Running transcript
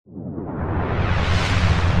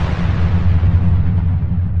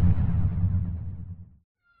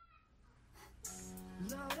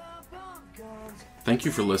Thank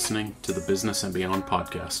you for listening to the Business and Beyond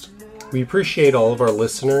podcast. We appreciate all of our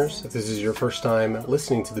listeners. If this is your first time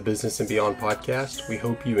listening to the Business and Beyond podcast, we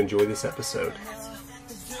hope you enjoy this episode.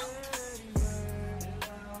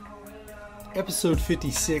 Episode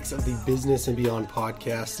 56 of the Business and Beyond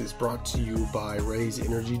podcast is brought to you by Raise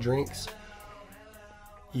Energy Drinks.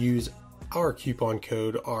 Use our coupon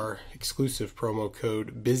code, our exclusive promo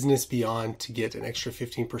code, BusinessBeyond, to get an extra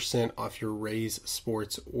 15% off your Raise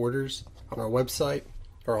Sports orders on our website,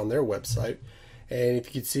 or on their website. And if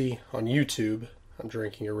you can see on YouTube, I'm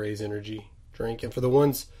drinking a Raise Energy drink. And for the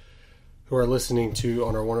ones who are listening to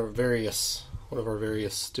on one of our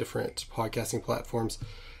various different podcasting platforms,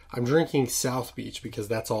 I'm drinking South Beach because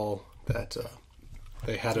that's all that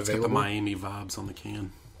they had available. Got the Miami vibes on the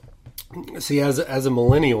can. See, as a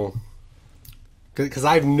millennial, because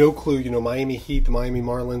I have no clue, Miami Heat, the Miami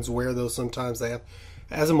Marlins wear those sometimes. They have.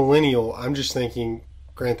 As a millennial, I'm just thinking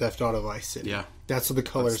Grand Theft Auto Vice City. Yeah. That's what the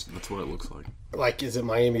colors. That's what it looks like. Like, is it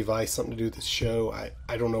Miami Vice? Something to do with this show?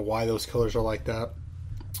 I don't know why those colors are like that.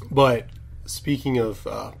 But speaking of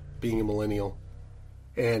being a millennial,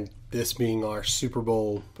 and this being our Super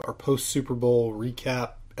Bowl, our post-Super Bowl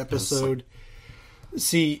recap episode,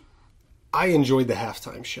 see, I enjoyed the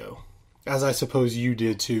halftime show, as I suppose you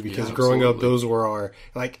did too, because growing up, those were our,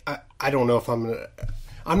 I don't know if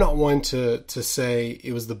I'm not one to say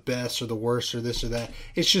it was the best or the worst or this or that.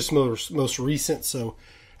 It's just most recent, so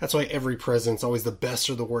that's why every president's always the best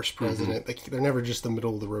or the worst president. Mm-hmm. They're never just the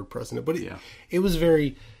middle of the road president. But it was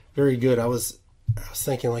very, very good. I was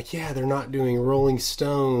thinking they're not doing Rolling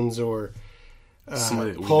Stones or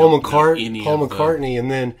Paul McCartney,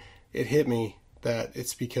 and then it hit me that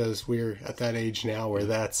it's because we're at that age now where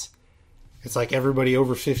it's like everybody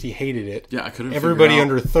over 50 hated it. Yeah, I couldn't. Everybody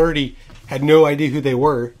under 30 had no idea who they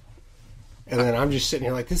were, and then I'm just sitting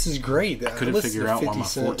here like, this is great. I couldn't figure out why my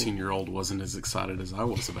 14-year-old wasn't as excited as I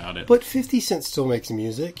was about it. But 50 Cent still makes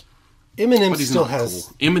music. Eminem still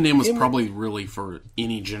has. Cool. Eminem was probably really, for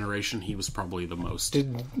any generation, he was probably the most.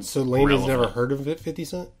 So Landon's never heard of it, 50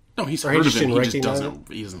 Cent? No, he's heard of it. He just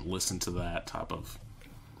doesn't. He doesn't listen to that type of.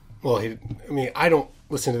 Well, I don't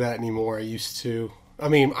listen to that anymore. I used to.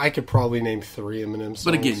 I could probably name 3 Eminem songs.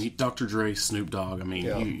 But again, Dr. Dre, Snoop Dogg.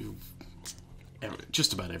 You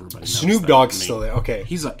just about everybody knows Snoop Dogg's still there. Okay,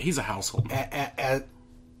 he's a household. At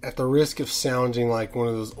the risk of sounding like one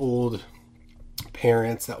of those old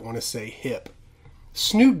parents that want to say hip,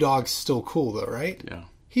 Snoop Dogg's still cool though, right? Yeah,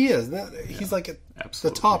 he is. He's like at the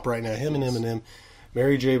top right now. Him and Eminem.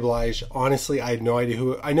 Mary J. Blige. Honestly, I had no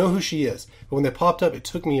idea I know who she is, but when they popped up, it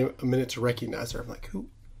took me a minute to recognize her. I'm like,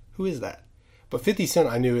 who is that? But 50 Cent,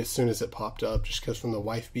 I knew as soon as it popped up, just because from the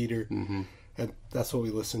Wife Beater, and that's what we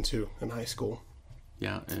listened to in high school.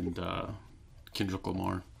 Yeah, and Kendrick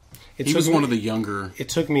Lamar. He was one of the younger. It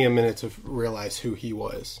took me a minute to realize who he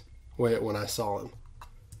was when I saw him.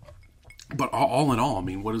 But all in all,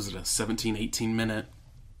 what is it, a 17, 18-minute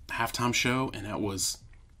halftime show? And that was,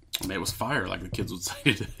 it was fire, like the kids would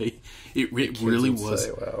say today. It really was.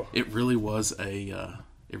 Wow. It really was a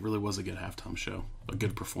good halftime show, a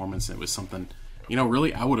good performance. It was something,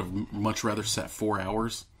 really, I would have much rather sat 4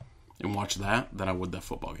 hours and watched that than I would that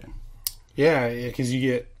football game. Yeah, because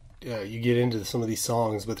you get into some of these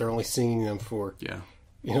songs, but they're only singing them for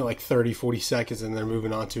 30, 40 seconds, and they're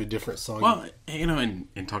moving on to a different song. Well,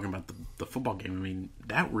 and talking about the football game,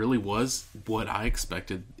 that really was what I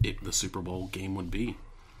expected the Super Bowl game would be.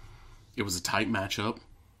 It was a tight matchup.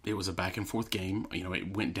 It was a back and forth game.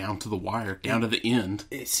 It went down to the wire, down to the end.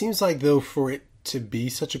 It seems like, though, for it to be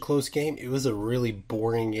such a close game, it was a really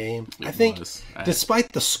boring game. I think,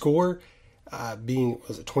 despite the score being,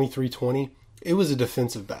 was it 23-20, it was a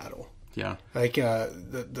defensive battle. Yeah. Like,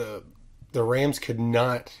 the Rams could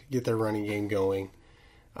not get their running game going.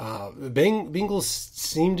 The Bengals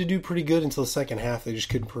seemed to do pretty good until the second half. They just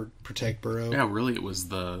couldn't protect Burrow. Yeah, really, it was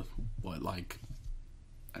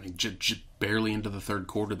barely into the third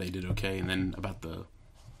quarter they did okay, and then about the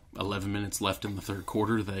 11 minutes left in the third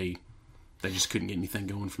quarter, they just couldn't get anything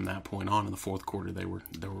going from that point on. In the fourth quarter, they were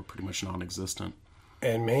pretty much non-existent.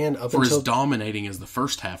 And man, as dominating as the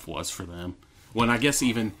first half was for them, when I guess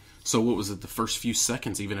even so, what was it? The first few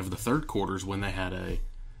seconds, even of the third quarters, when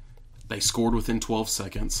they scored within 12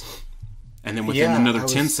 seconds. And then within another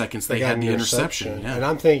 10 seconds, they had the interception. Yeah. And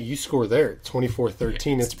I'm thinking, you score there,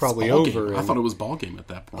 24-13, it's probably over. I thought it was ball game at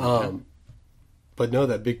that point. But no,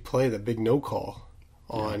 that big play, that big no call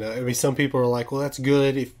on. Some people are like, well, that's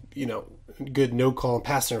good if good no call and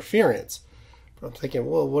pass interference. But I'm thinking,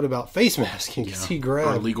 well, what about face masking? Because he grabbed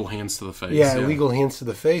or illegal hands to the face. Yeah, illegal hands to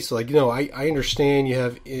the face. So I understand you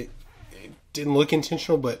have it didn't look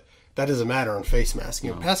intentional, but that doesn't matter on face masking.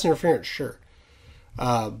 No. Pass interference, sure.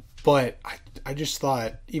 But I just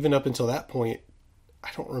thought, even up until that point, I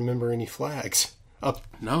don't remember any flags. Up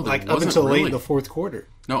until late in the fourth quarter.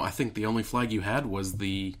 No, I think the only flag you had was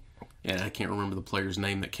and I can't remember the player's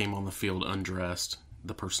name that came on the field undressed,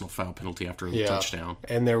 the personal foul penalty after the touchdown.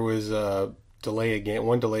 And there was one delay of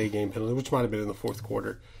game penalty, which might have been in the fourth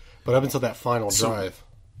quarter. But up until that final drive.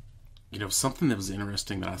 Something that was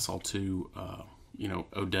interesting that I saw too,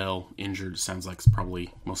 Odell injured, sounds like it's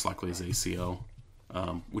probably most likely his ACL,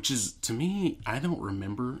 which is, to me, I don't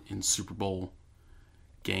remember in Super Bowl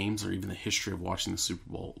games or even the history of watching the Super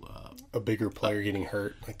Bowl. A bigger player getting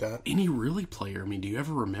hurt like that? Any really player. I mean, do you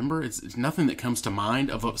ever remember? It's nothing that comes to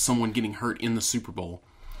mind of someone getting hurt in the Super Bowl.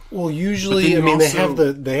 Well, usually,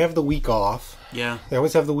 they have the week off. Yeah. They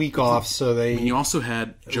always have the week off, so they... you also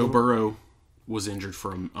had Joe Burrow was injured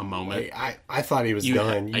for a moment. I thought he was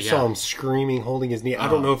done. You saw him screaming, holding his knee. I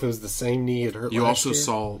don't know if it was the same knee it hurt last year. You also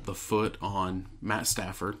saw the foot on Matt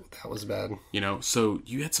Stafford. That was bad. So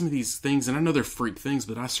you had some of these things, and I know they're freak things,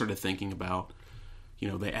 but I started thinking about,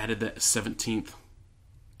 they added that 17th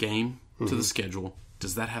game to the schedule.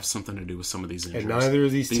 Does that have something to do with some of these injuries? And neither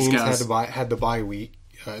of these teams had the bye week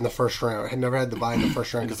in the first round. Had never had the bye in the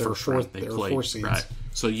first round because they were four seeds. Right.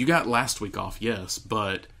 So you got last week off, yes,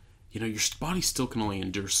 but... your body still can only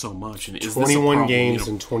endure so much. And is 21 games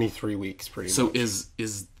in 23 weeks, pretty much. So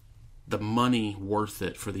is the money worth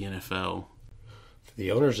it for the NFL? For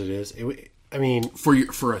the owners, it is.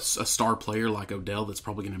 For a star player like Odell that's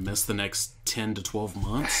probably going to miss the next 10 to 12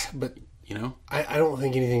 months. But I don't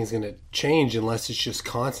think anything's going to change unless it's just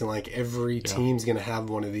constant. Like every team's going to have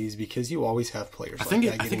one of these because you always have players. I think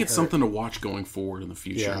it's something to watch going forward in the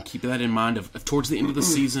future and keep that in mind of towards the end of the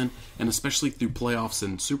season and especially through playoffs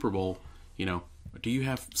and Super Bowl. Do you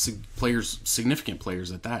have significant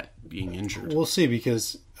players at that being injured? We'll see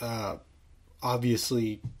because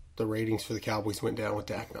obviously the ratings for the Cowboys went down with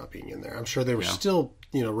Dak not being in there. I'm sure they were still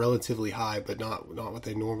relatively high, but not what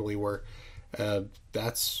they normally were.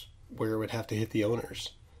 That's where it would have to hit the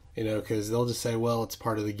owners, because they'll just say, well, it's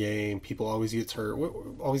part of the game. People always get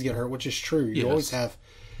hurt, which is true. You always have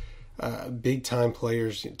big-time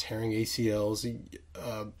players tearing ACLs.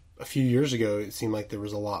 A few years ago, it seemed like there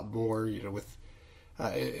was a lot more, with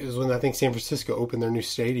it was when I think San Francisco opened their new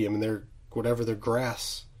stadium and their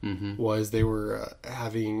grass was, they were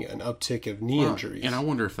having an uptick of knee injuries. And I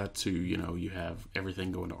wonder if that too, you have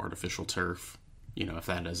everything going to artificial turf. If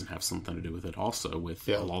that doesn't have something to do with it also with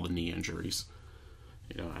all the knee injuries.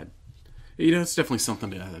 It's definitely something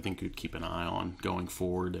that I think you'd keep an eye on going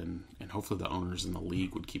forward, and hopefully the owners in the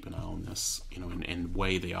league would keep an eye on this, and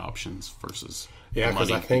weigh the options versus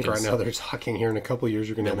because I think right now they're talking here in a couple of years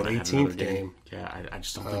you're going to have an 18th game. Yeah, I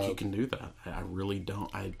just don't think you can do that. I really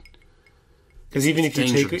don't. Because even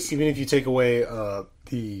if you take away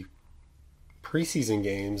the preseason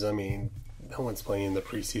games, I mean, no one's playing in the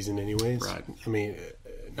preseason anyways. Right. I mean,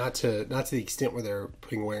 not to the extent where they're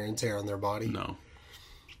putting wear and tear on their body.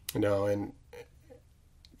 No, and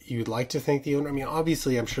you would like to think the owner. I mean,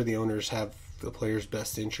 obviously, I'm sure the owners have the players'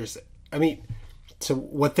 best interest. I mean, to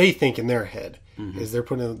what they think in their head is they're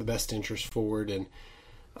putting the best interest forward, and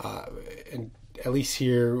at least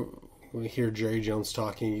here, when we hear Jerry Jones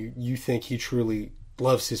talking, you think he truly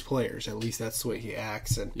loves his players. At least that's the way he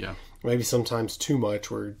acts, and maybe sometimes too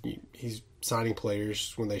much, where he's signing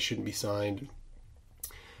players when they shouldn't be signed.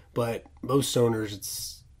 But most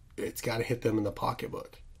owners, it's got to hit them in the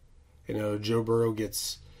pocketbook. Joe Burrow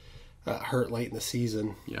gets hurt late in the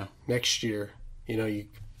season. Yeah. Next year, you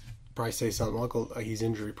probably say something like, he's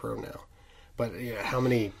injury prone now. But how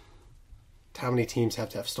many teams have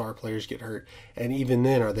to have star players get hurt? And even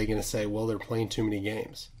then, are they going to say, well, they're playing too many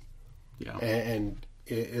games? Yeah. And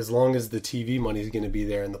as long as the TV money is going to be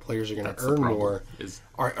there and the players are going to earn more,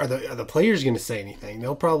 are the players going to say anything?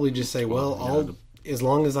 They'll probably just say, as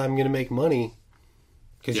long as I'm going to make money,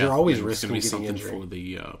 because you're always risking getting injured. It's going to be something for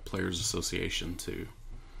the Players Association to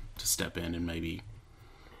step in and maybe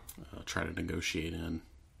try to negotiate in,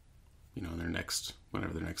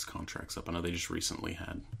 whenever their next contract's up. I know they just recently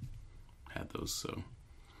had those, so.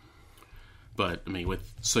 But, I mean,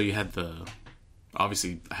 so you had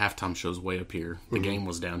obviously, the halftime show's way up here. The game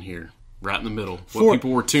was down here, right in the middle. What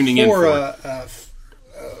people were tuning in for.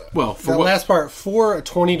 Last part, for a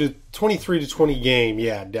 23 to 20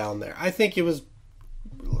 game, down there. I think it was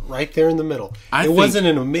right there in the middle. It wasn't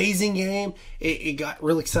an amazing game. It got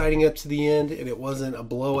real exciting up to the end, and it wasn't a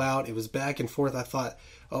blowout. It was back and forth. I thought,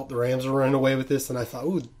 the Rams are running away with this, and I thought,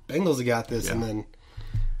 Bengals have got this, and then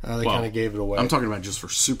they kind of gave it away. I'm talking about just for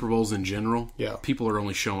Super Bowls in general. Yeah. People are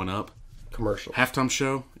only showing up. Commercial. Halftime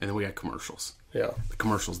show, and then we got commercials. Yeah. The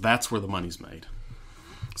commercials, that's where the money's made.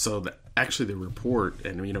 So actually the report,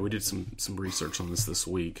 and we did some research on this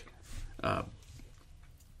week.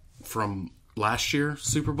 From last year's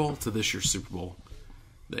Super Bowl to this year's Super Bowl,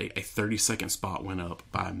 a 30-second spot went up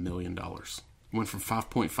by $1 million. Went from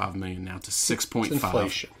 5.5 million now to 6.5.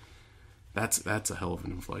 Inflation. That's a hell of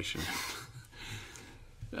an inflation.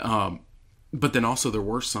 But then also there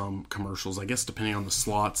were some commercials, I guess, depending on the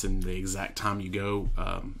slots and the exact time you go.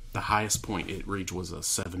 The highest point it reached was a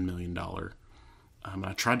 $7 million.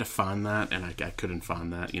 I tried to find that, and I couldn't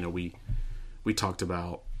find that. We talked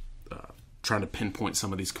about trying to pinpoint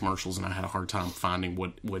some of these commercials, and I had a hard time finding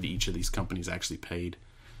what each of these companies actually paid.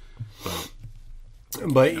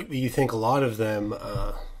 But you think a lot of them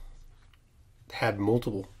had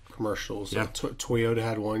multiple commercials. Yeah. Toyota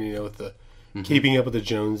had one, with the Keeping Up with the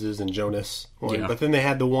Joneses and Jonas one. Yeah. But then they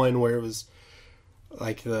had the one where it was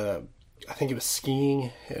like I think it was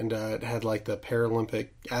skiing, and it had like the Paralympic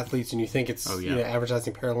athletes, and you think it's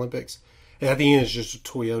advertising Paralympics. And at the end, it's just a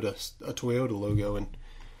Toyota logo, and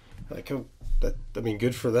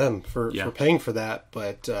good for them for paying for that.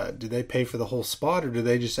 But do they pay for the whole spot, or do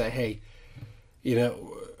they just say, hey,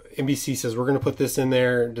 NBC says we're going to put this in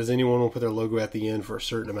there. Does anyone want to put their logo at the end for a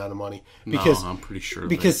certain amount of money? Because I'm pretty sure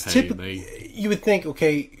because you would think,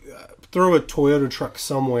 okay, throw a Toyota truck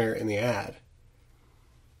somewhere in the ad.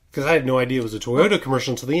 Because I had no idea it was a Toyota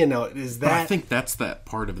commercial until the end. Now, is that? But I think that's that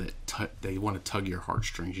part of it. They want to tug your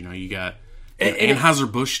heartstrings. You got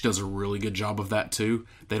Anheuser-Busch does a really good job of that too.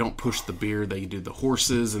 They don't push the beer. They do the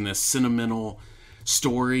horses and this sentimental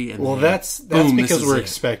story. And that's because we're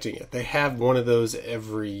expecting it. They have one of those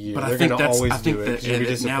every year. But they're going to always do it.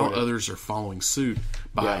 And now others are following suit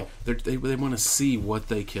by they want to see what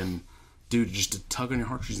they can do just to tug on your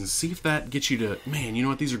heartstrings and see if that gets you to, man, you know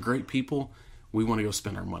what? These are great people. We want to go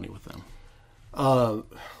spend our money with them.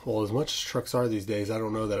 Well, as much as trucks are these days, I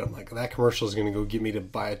don't know that I'm like, that commercial is going to go get me to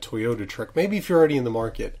buy a Toyota truck. Maybe if you're already in the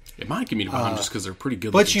market. It might get me to buy them just because they're pretty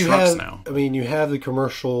good looking trucks now. You have the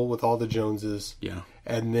commercial with all the Joneses. Yeah.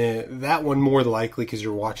 And then that one more likely because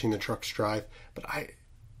you're watching the trucks drive. But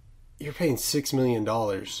you're paying $6 million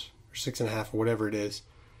or $6.5 or whatever it is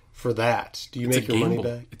for that. Do you make your money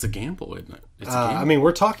back? It's a gamble, isn't it? It's a gamble.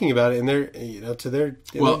 We're talking about it, and they're to their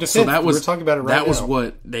defense, so that was we're talking about it right now. That was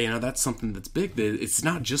what that's something that's big. It's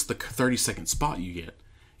not just the 30-second spot you get.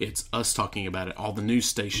 It's us talking about it. All the news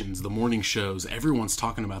stations, the morning shows, everyone's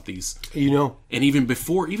talking about these. And even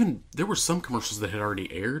before, there were some commercials that had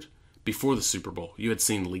already aired before the Super Bowl. You had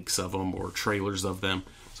seen leaks of them or trailers of them.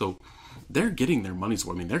 So they're getting their money's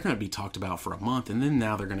worth. They're going to be talked about for a month, and then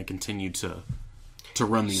now they're going to continue to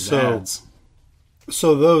run these ads.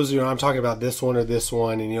 So those, I'm talking about this one or this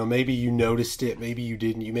one, and maybe you noticed it, maybe you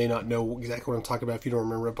didn't. You may not know exactly what I'm talking about if you don't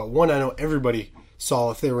remember it. But one I know everybody saw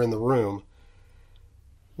if they were in the room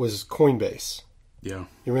was Coinbase. Yeah,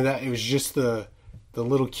 you remember that? It was just the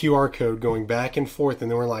little QR code going back and forth, and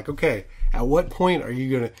then we're like, okay, at what point are you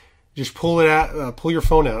going to just pull it out, pull your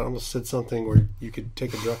phone out? I almost said something where you could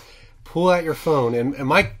take a drug. Pull out your phone, and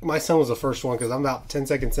my son was the first one because I'm about 10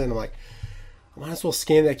 seconds in. I'm like, I might as well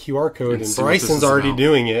scan that QR code, and Bryson's already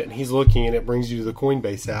doing it, and he's looking, and it brings you to the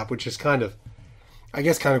Coinbase app, which is kind of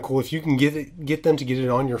cool if you can get them to get it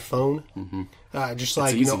on your phone. Mm-hmm. Just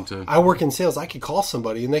like I work in sales, I could call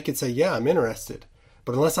somebody and they could say, "Yeah, I'm interested,"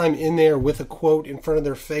 but unless I'm in there with a quote in front of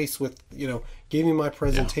their face with giving my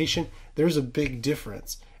presentation, there's a big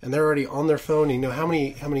difference, and they're already on their phone. How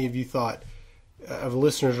many of you thought? Of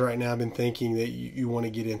listeners right now have been thinking that you want to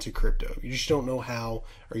get into crypto. You just don't know how,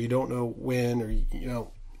 or you don't know when, or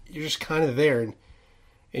you're just kind of there,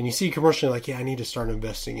 and you see a commercial like, yeah, I need to start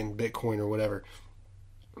investing in Bitcoin or whatever.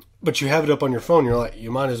 But you have it up on your phone. You're like, you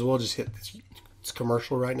might as well just hit this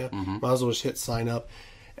commercial right now. Mm-hmm. Might as well just hit sign up.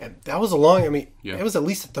 And that was it was at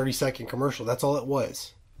least a 30-second commercial. That's all it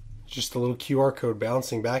was. Just a little QR code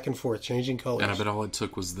bouncing back and forth, changing colors. And I bet all it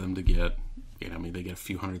took was them to get. They get a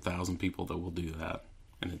few 100,000 people that will do that,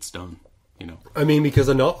 and it's done. Because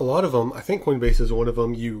a lot of them, I think Coinbase is one of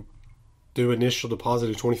them. You do initial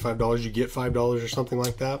deposit of $25, you get $5 or something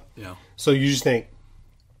like that. Yeah. So you just think,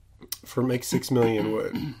 make $6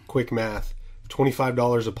 million, quick math,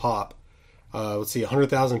 $25 a pop. Let's see,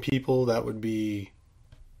 100,000 people, that would be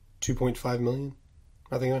 2.5 million.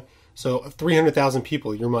 I think so. 300,000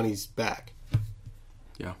 people, your money's back.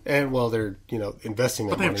 Yeah, and they're investing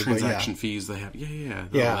that money. But they have transaction fees. They have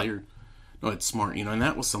No, it's smart. And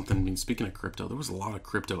that was something. Speaking of crypto, there was a lot of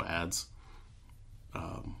crypto ads.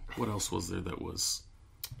 What else was there that was?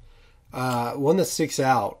 One that sticks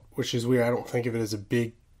out, which is weird. I don't think of it as a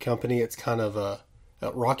big company. It's kind of a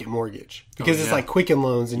Rocket Mortgage because it's like Quicken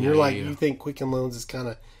Loans, and you're like you think Quicken Loans is kind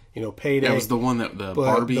of Payday. That was the one that the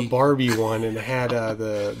Barbie one, and it had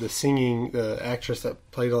the actress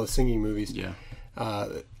that played all the singing movies. Yeah.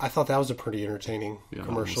 I thought that was a pretty entertaining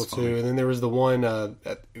commercial too. And then there was the one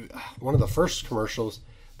one of the first commercials,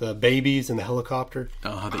 the babies and the helicopter.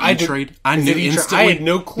 The E-Trade. I knew instantly. I had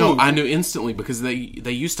no clue. No, I knew instantly because they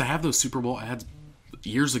used to have those Super Bowl ads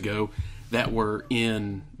years ago that were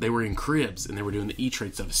in cribs, and they were doing the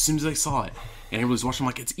E-Trade stuff. As soon as they saw it, and everybody was watching, I'm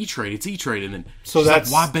like, it's E-Trade, and then she's like,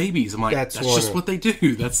 why babies? I'm like, that's just what they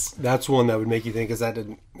do. That's one that would make you think, because that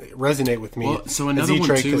didn't resonate with me. Well, so another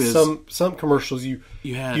one too is some commercials you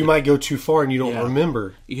might go too far and you don't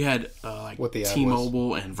remember. You had what the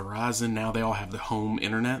T-Mobile and Verizon. Now they all have the home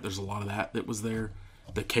internet. There's a lot of that was there.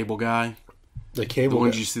 The cable guy. The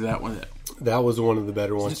one, did you see that one? That was one of the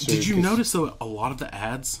better ones too. Did you notice though, a lot of the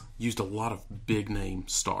ads used a lot of big name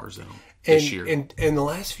stars in them this year? And in the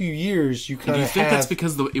last few years, you kind of think that's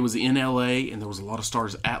because it was in LA and there was a lot of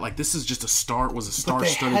stars at, this is just a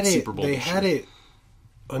star-studded Super Bowl. They had it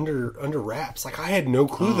under wraps. Like, I had no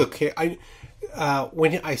clue.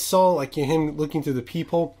 When I saw him looking through the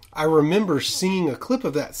peephole, I remember seeing a clip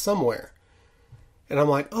of that somewhere, and I'm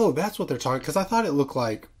like, oh, that's what they're talking. Because I thought it looked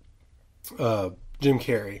like Jim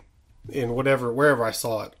Carrey in wherever I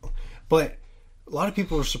saw it, but a lot of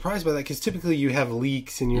people were surprised by that, because typically you have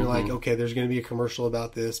leaks and you're like, okay, there's going to be a commercial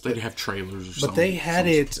about this. They'd have trailers or something. But they had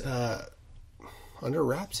it under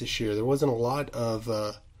wraps this year. There wasn't a lot of...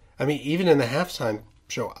 even in the halftime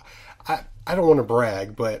show, I don't want to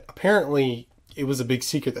brag, but apparently it was a big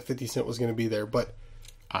secret that 50 Cent was going to be there. But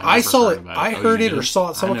I saw it. I heard it or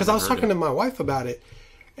saw it somewhere, because I was talking to my wife about it.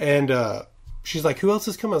 And she's like, who else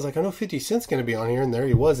is coming? I was like, I know 50 Cent's going to be on here. And there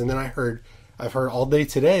he was. And then I've heard all day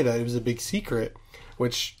today that it was a big secret,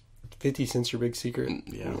 which 50 Cent's your big secret.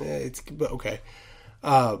 Yeah. But okay.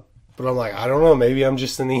 But I'm like, I don't know. Maybe I'm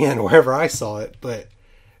just in the end wherever I saw it. But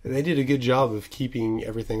they did a good job of keeping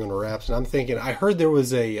everything under wraps. And I'm thinking, I heard there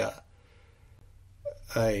was a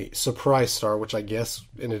surprise star, which I guess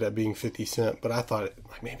ended up being 50 Cent. But I thought,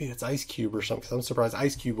 maybe it's Ice Cube or something, because I'm surprised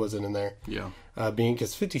Ice Cube wasn't in there. Yeah.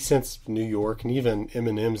 Because 50 Cent's New York, and even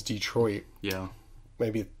Eminem's Detroit. Yeah.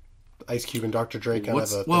 Maybe Ice Cube and Dr. Dre kind of a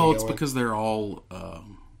thing going. Because they're all,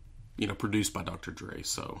 produced by Dr. Dre,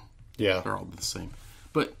 so yeah, they're all the same.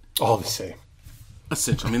 But all the same,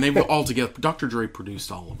 essentially. They were all together. Dr. Dre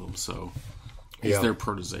produced all of them, so he's their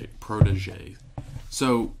protege.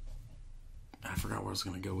 So I forgot where I was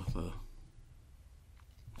going to go with the.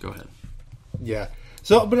 Go ahead. Yeah.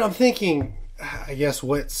 So, but I'm thinking, I guess,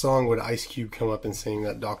 what song would Ice Cube come up and sing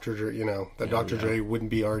that Dr. Dre, Dr. Dre wouldn't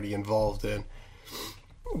be already involved in?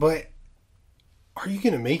 But are you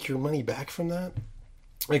going to make your money back from that?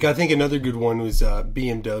 I think another good one was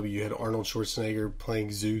BMW had Arnold Schwarzenegger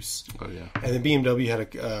playing Zeus. Oh, yeah. And then BMW had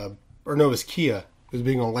it was Kia. It was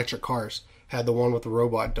being on electric cars. Had the one with the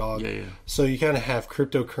robot dog. Yeah. So you kind of have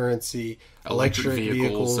cryptocurrency, electric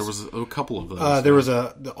vehicles. There was a couple of those. There was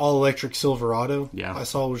the all-electric Silverado. Yeah. I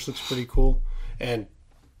saw, which looks pretty cool. And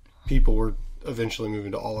people were eventually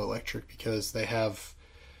moving to all-electric because they have...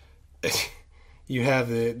 You have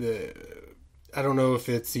the I don't know if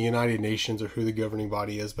it's the United Nations or who the governing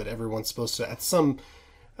body is, but everyone's supposed to, at some,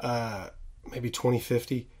 maybe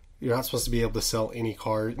 2050, you're not supposed to be able to sell any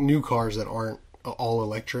new cars that aren't all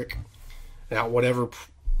electric. Now, whatever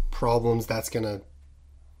problems that's going to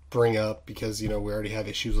bring up, because, we already have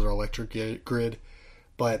issues with our electric grid,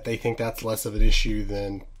 but they think that's less of an issue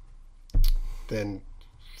than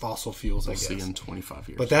fossil fuels, I guess. We'll see in 25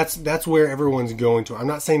 years. But that's where everyone's going to. I'm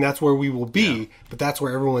not saying that's where we will be, but that's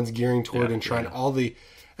where everyone's gearing toward and trying. All the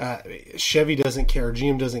Chevy doesn't care,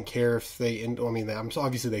 GM doesn't care if they.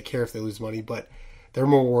 Obviously they care if they lose money, but they're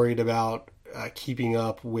more worried about keeping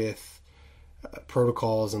up with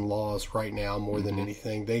protocols and laws right now more than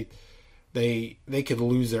anything. They could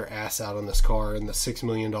lose their ass out on this car, and the $6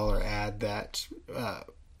 million ad that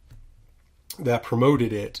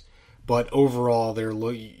promoted it. But overall,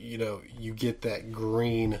 you get that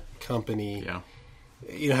green company. Yeah.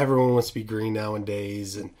 Everyone wants to be green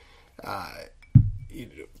nowadays, and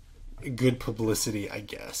good publicity, I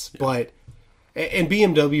guess. Yeah. But and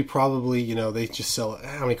BMW probably, they just sell.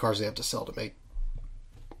 How many cars they have to sell to make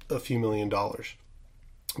a few $1 million?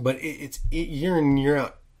 But it's year in year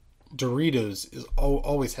out. Doritos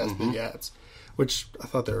always has big ads, which I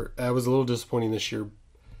thought that was a little disappointing this year.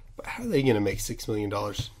 But how are they going to make $6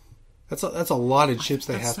 million? That's a lot of chips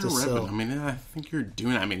they have to sell. I think you're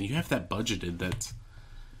doing it. You have that budgeted that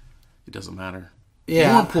it doesn't matter.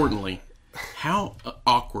 Yeah. More importantly, how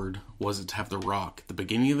awkward was it to have The Rock at the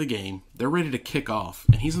beginning of the game? They're ready to kick off,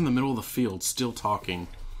 and he's in the middle of the field still talking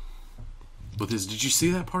with his... Did you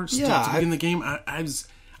see that part? Still at the beginning of the game?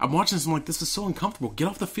 I'm watching this. I'm like, this is so uncomfortable. Get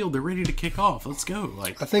off the field. They're ready to kick off. Let's go.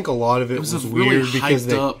 Like, I think a lot of it was really weird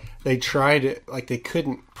because up. they tried it. Like, they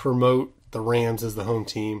couldn't promote the Rams as the home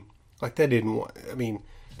team. Like, they didn't want. I mean,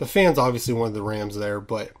 the fans obviously wanted the Rams there,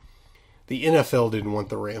 but the NFL didn't want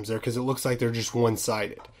the Rams there because it looks like they're just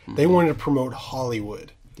one-sided. Mm-hmm. They wanted to promote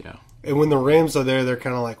Hollywood. Yeah. And when the Rams are there, they're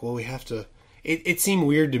kind of like, well, we have to. It seemed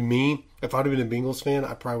weird to me. If I'd have been a Bengals fan,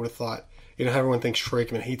 I probably would have thought, you know, how everyone thinks Troy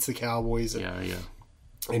Aikman hates the Cowboys. And, yeah.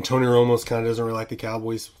 And Tony Romo's kind of doesn't really like the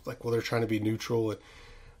Cowboys. Like, well, they're trying to be neutral.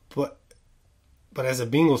 But as a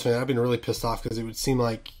Bengals fan, I've been really pissed off because it would seem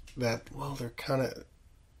like that, well, they're kind of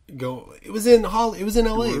it was in LA, it was in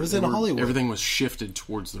Hollywood. Everything was shifted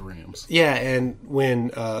towards the Rams. Yeah, and when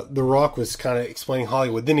The Rock was kind of explaining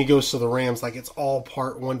Hollywood, then he goes to the Rams like it's all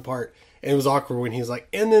one part. And it was awkward when he was like,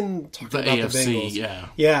 and then talk about AFC, the Bengals. Yeah.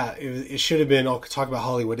 Yeah, it should have been, talk about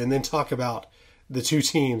Hollywood and then talk about the two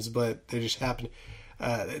teams, but they just happened.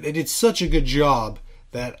 They did such a good job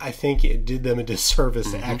that I think it did them a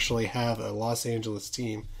disservice to actually have a Los Angeles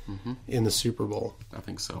team in the Super Bowl. I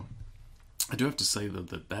think so. I do have to say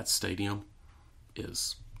that stadium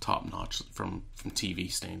is top notch from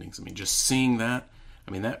TV standings. I mean, just seeing that,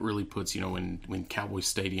 I mean, that really puts, you know, when Cowboy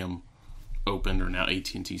Stadium opened, or now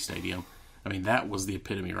AT&T Stadium, I mean, that was the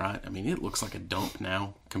epitome, right? I mean, it looks like a dump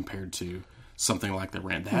now compared to something like that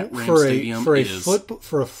Ram Stadium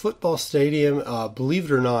for a football stadium. Believe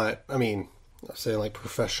it or not, I mean, I'm saying like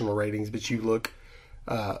professional ratings, but you look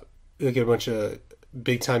at a bunch of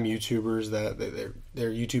big time YouTubers that their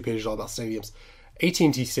YouTube page is all about stadiums.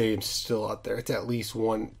 AT&T Stadium's still out there. It's at least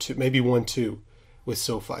 1, 2, maybe 1, 2 with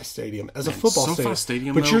SoFi Stadium as a football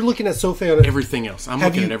stadium. But you're looking at SoFi on everything else. I'm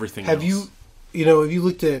looking at everything else. Have you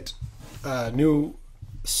looked at new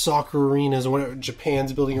soccer arenas or whatever,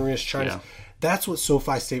 Japan's building arenas, China's? Yeah. That's what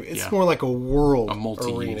SoFi Stadium. It's more like a world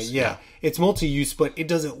arena. Yeah, it's multi-use, but it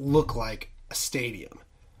doesn't look like a stadium.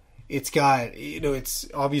 It's got, you know, it's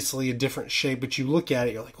obviously a different shape, but you look at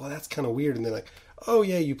it, you're like, well, that's kind of weird, and they're like, oh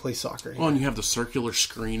yeah, you play soccer. Well, and you have the circular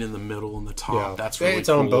screen in the middle and the top. Yeah. That's really it's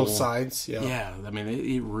cool. on both sides. Yeah, yeah. I mean,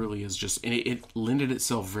 it really is just, and it lended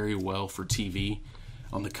itself very well for TV.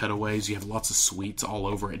 On the cutaways, you have lots of suites all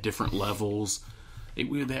over at different levels. It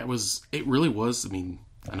really was. I mean,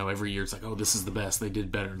 I know every year it's like, oh, this is the best. They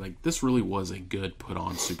did better. Like, this really was a good put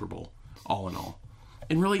on Super Bowl, all in all.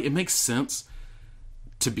 And really, it makes sense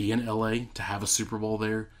to be in LA, to have a Super Bowl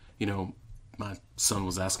there. You know, my son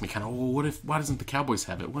was asking me kind of, well, why doesn't the Cowboys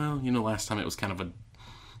have it? Well, you know, last time it was kind of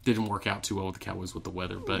didn't work out too well with the Cowboys with the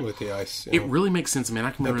weather, but with the ice, it really makes sense. I mean,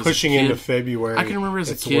 I can remember pushing as a kid, into February. I can remember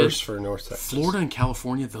as a kid, worse for North Texas, Florida and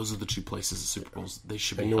California. Those are the two places the Super Bowls they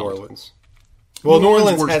should be. And New held. Orleans. Well, New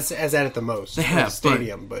Orleans has at it the most. They have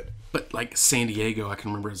stadium, but like San Diego, I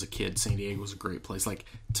can remember as a kid, San Diego was a great place. Like,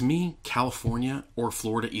 to me, California or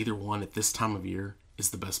Florida, either one at this time of year is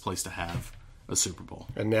the best place to have a Super Bowl.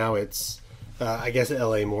 And now it's, I guess,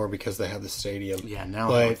 LA more because they have the stadium. Yeah, now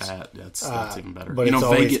like that's even better. But you know,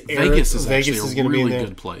 Vegas is actually a really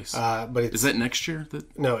good place. But is that next year?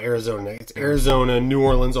 No, Arizona. It's Arizona. New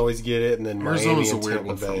Orleans always get it, and then Arizona's Miami and a weird Tampa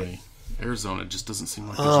one Bay. for me. Arizona just doesn't seem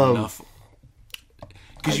like there's enough.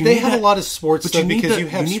 They have a lot of sports stuff because you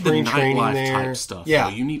have spring training there. Type stuff. Yeah,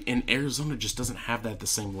 and Arizona just doesn't have that at the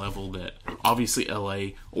same level that obviously LA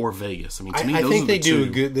or Vegas. I mean, to me, I those think are they the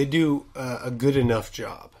do two. they do a good enough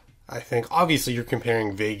job. I think obviously you're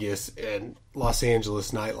comparing Vegas and Los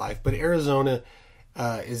Angeles nightlife, but Arizona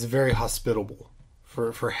is very hospitable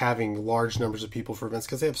for having large numbers of people for events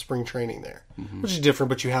because they have spring training there, which is different.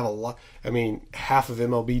 But you have a lot. I mean, half of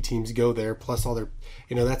MLB teams go there, plus all their,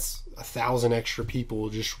 you know, that's 1,000 extra people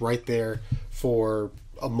just right there for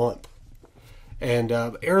a month. And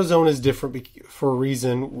Arizona is different for a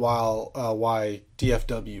reason, while why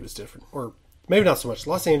DFW is different, or maybe not so much.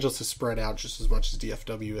 Los Angeles is spread out just as much as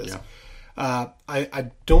DFW is. Yeah.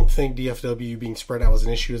 I don't think DFW being spread out was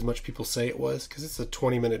an issue as much people say it was, because it's a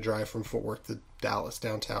 20-minute drive from Fort Worth to Dallas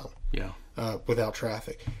downtown. Yeah. Without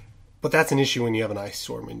traffic. But that's an issue when you have an ice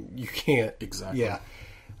storm and you can't. Exactly. Yeah.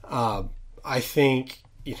 I think,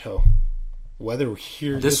 you know, weather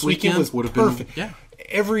here this weekend would have perfect. Been, yeah.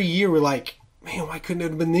 Every year we're like, man, why couldn't it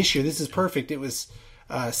have been this year? This is perfect. It was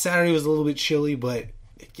Saturday was a little bit chilly, but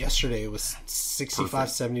yesterday it was 65,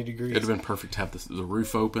 perfect. 70 degrees. It would have been perfect to have the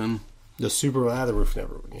roof open. The the roof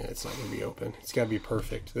never. Yeah, it's not going to be open. It's got to be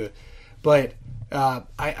perfect. But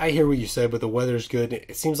I hear what you said. But the weather's good.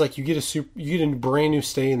 It seems like you get a brand new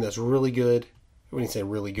stadium that's really good. When you say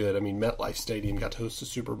really good, I mean MetLife Stadium got to host the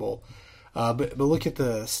Super Bowl. But look at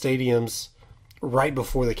the stadiums right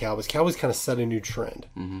before the Cowboys. Cowboys kind of set a new trend,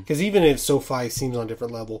 because even if SoFi seems on a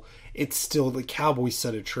different level, it's still the Cowboys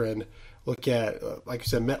set a trend Look at, like you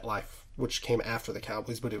said, MetLife, which came after the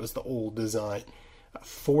Cowboys, but it was the old design.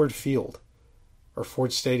 Ford Field, or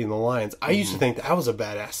Ford Stadium, the Lions. I used to think that was a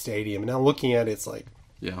badass stadium, and now looking at it, it's like...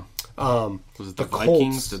 Yeah. Was it the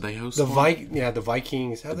Vikings? Colts, Did they host the one? The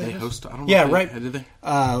Vikings. How Did they host? I don't know. Yeah, right. Did they?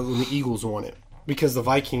 When the Eagles won it, because the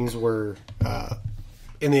Vikings were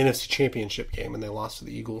in the NFC Championship game and they lost to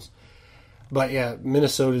the Eagles. But yeah,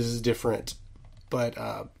 Minnesota's is different. But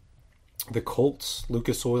the Colts,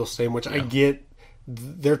 Lucas Oil Stadium, which I get,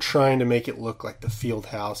 they're trying to make it look like the Field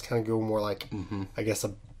House, kind of go more like, I guess,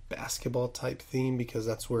 a basketball type theme, because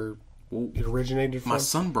that's where it originated from. My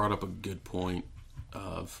son brought up a good point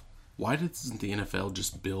of, why doesn't the NFL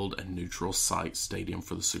just build a neutral site stadium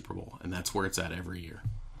for the Super Bowl? And that's where it's at every year.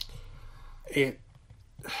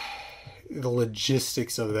 The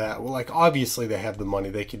logistics of that, well, like, obviously they have the money.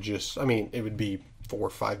 They could just, I mean, it would be $4 or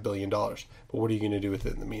 $5 billion. But what are you going to do with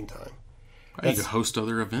it in the meantime? You could host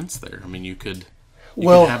other events there. I mean, you could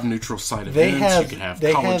have neutral site events. You could have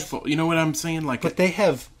college football. You know what I'm saying? Like, but they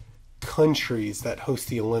have countries that host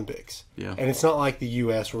the Olympics. Yeah. And it's not like the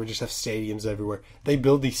U.S. where we just have stadiums everywhere. They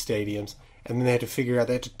build these stadiums, and then they had to figure out,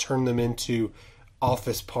 they had to turn them into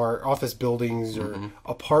office buildings or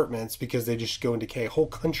apartments, because they just go in decay. Whole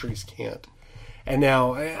countries can't. And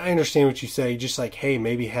now, I understand what you say, just like, hey,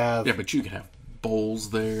 maybe have... Yeah, but you could have bowls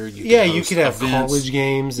there. You could have college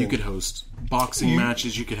games. You could host boxing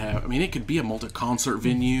matches. You could have... I mean, it could be a multi-concert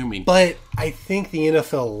venue. I mean, but I think the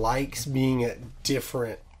NFL likes being at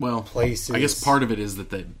different places. I guess part of it is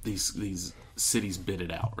that these cities bid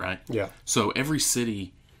it out, right? Yeah. So every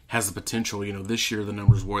city has the potential. You know, this year the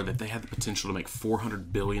numbers were that they had the potential to make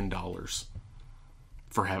 $400 billion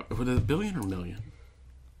for was it a billion or million?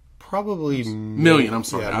 Probably million. I'm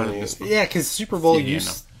sorry. Yeah, because Super Bowl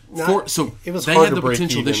so it was they hard had to the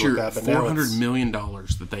potential this year, that, $400 million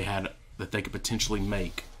that they could potentially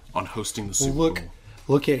make on hosting the Super Bowl.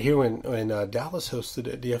 Look at here when Dallas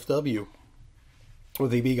hosted at DFW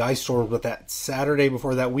with the big ice storms, but that Saturday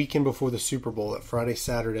before, that weekend before the Super Bowl, that Friday,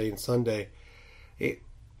 Saturday, and Sunday, it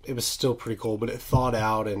was still pretty cold, but it thawed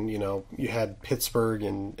out, and you had Pittsburgh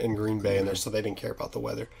and Green Bay in there, so they didn't care about the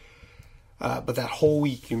weather. But that whole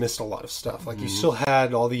week, you missed a lot of stuff. Like, you still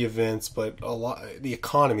had all the events, but the local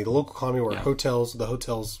economy, where the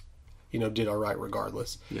hotels, did all right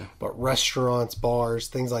regardless. Yeah. But restaurants, bars,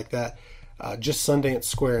 things like that. Just Sundance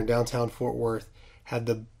Square in downtown Fort Worth had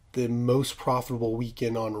the most profitable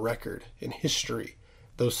weekend on record in history,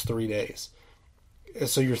 those 3 days. And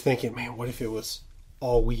so you're thinking, man, what if it was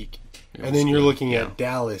all week? And then you're looking at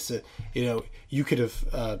Dallas. You could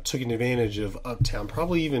have taken advantage of Uptown,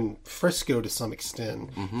 probably even Frisco to some extent.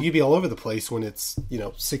 You'd be all over the place when it's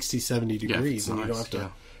 60, 70 degrees, and you don't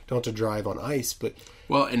have to drive on ice. But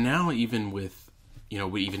and now even with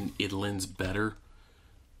it lends better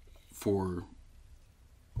for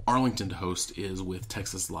Arlington to host is with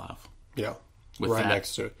Texas Live. Yeah. With right that,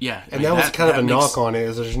 next to it. Yeah. And that was kind of a knock on it,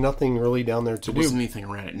 is there's nothing really down there to do. There wasn't anything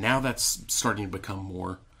around it. Now that's starting to become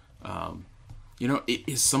more...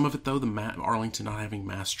 is some of it, though, Arlington not having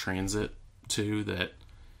mass transit, too, that...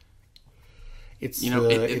 It's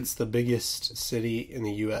the biggest city in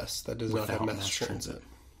the U.S. that does not have mass transit.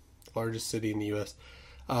 Largest city in the U.S.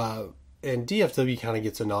 And DFW kind of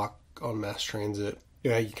gets a knock on mass transit.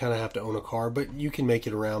 Yeah, you kind of have to own a car, but you can make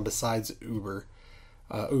it around besides Uber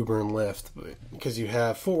and Lyft. Because you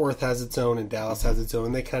have Fort Worth has its own and Dallas has its own.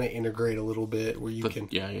 And they kind of integrate a little bit where you can...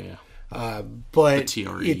 Yeah. But the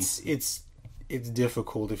TRE. It's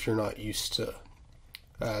difficult if you're not used to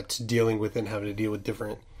dealing with and having to deal with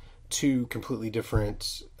two completely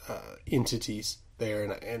different entities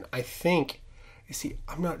there. And I think,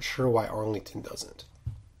 I'm not sure why Arlington doesn't.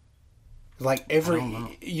 Like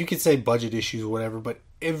you could say budget issues or whatever, but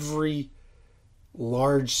every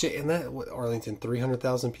large city, and Arlington,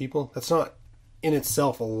 300,000 people, that's not in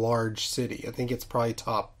itself a large city. I think it's probably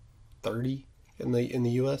top 30 in the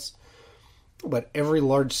U.S. But every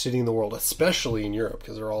large city in the world, especially in Europe,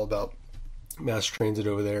 because they're all about mass transit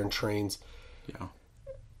over there and trains. Yeah.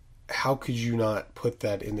 How could you not put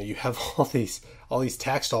that in there? You have all these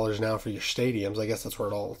tax dollars now for your stadiums. I guess that's where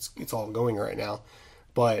it's all going right now.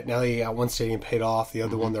 But now that you got one stadium paid off, the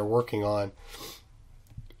other one they're working on,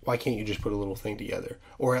 why can't you just put a little thing together?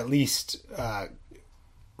 Or at least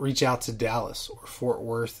reach out to Dallas or Fort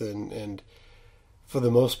Worth and for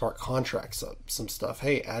the most part, contract some stuff.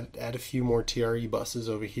 Hey, add a few more TRE buses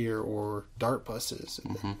over here or DART buses.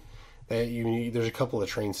 There's a couple of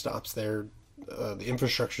train stops there. The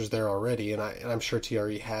infrastructure's there already, and I'm sure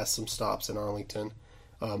TRE has some stops in Arlington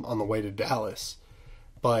on the way to Dallas.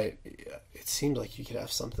 But it seems like you could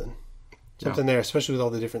have something there, especially with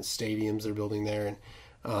all the different stadiums they're building there.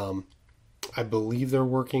 And I believe they're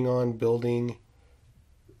working on building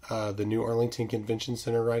the new Arlington Convention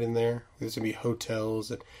Center right in there. There's going to be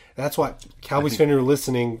hotels. And that's why, Cowboys fans are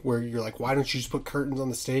listening, where you're like, why don't you just put curtains on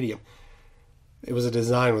the stadium? It was a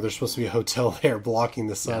design where there's supposed to be a hotel there blocking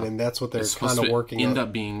the sun, and that's what they're kind of working on. End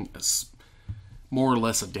up being more or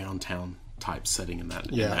less a downtown type setting in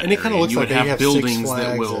that. Yeah, in that and it kind of looks like they have buildings Six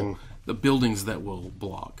Flags the buildings that will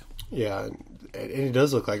block. Yeah, and it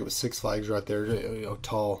does look like it was Six Flags right there.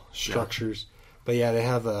 Tall structures, but yeah, they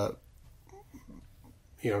have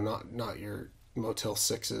not your Motel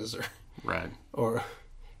 6s or right, or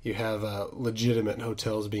you have legitimate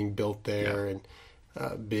hotels being built there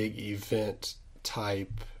and big event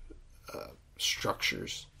type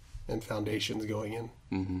structures and foundations going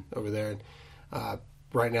in over there. And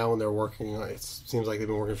right now, when they're working, it seems like they've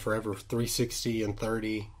been working forever. 360 and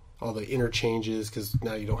 30, all the interchanges, because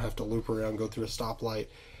now you don't have to loop around, go through a stoplight.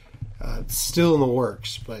 It's still in the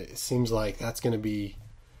works, but it seems like that's going to be.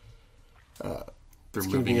 They're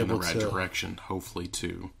moving in the right direction, hopefully,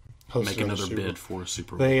 to make another bid for a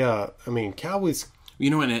Super Bowl. Cowboys.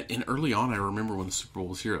 And early on, I remember when the Super Bowl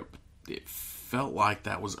was here, it felt like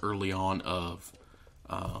that was early on of,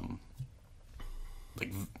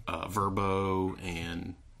 Verbo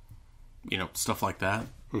and, stuff like that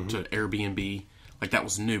to Airbnb. Like, that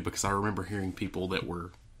was new because I remember hearing people that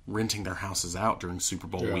were renting their houses out during Super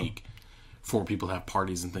Bowl week for people to have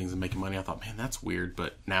parties and things and making money. I thought, man, that's weird,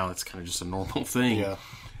 but now it's kind of just a normal thing. Yeah.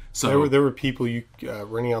 So there were people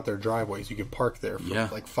renting out their driveways. You could park there for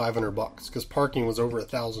like $500 because parking was over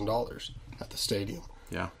 $1,000 at the stadium.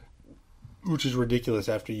 Yeah, which is ridiculous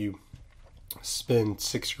after you spend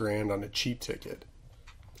 $6,000 on a cheap ticket.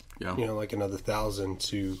 Yeah, like another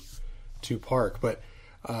 $1,000 to park. But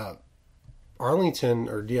Arlington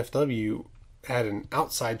or DFW had an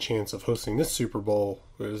outside chance of hosting this Super Bowl.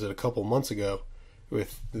 Was it a couple months ago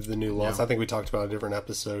with the new laws? I think we talked about a different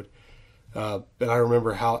episode. And I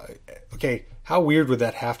remember how weird would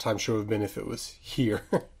that halftime show have been if it was here?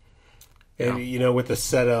 And, with the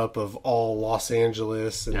setup of all Los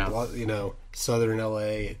Angeles and, Southern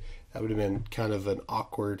LA, that would have been kind of an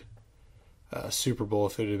awkward Super Bowl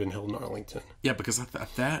if it had been held in Arlington. Yeah, because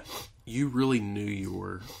at that, you really knew you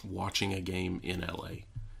were watching a game in LA.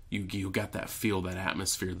 You got that feel, that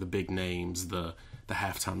atmosphere, the big names, the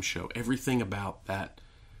halftime show. Everything about that,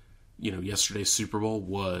 yesterday's Super Bowl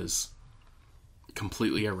was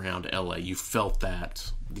completely around LA. You felt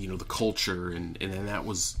that, the culture, and that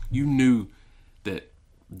was, you knew that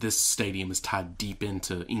this stadium is tied deep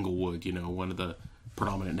into Inglewood, one of the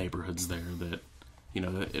predominant neighborhoods there that,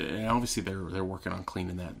 and obviously they're working on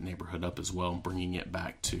cleaning that neighborhood up as well and bringing it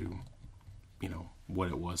back to, what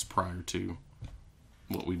it was prior to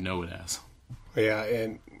what we know it as. Yeah,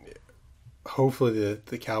 and hopefully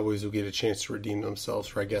the Cowboys will get a chance to redeem themselves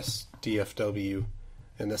for, I guess, DFW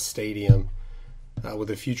and the stadium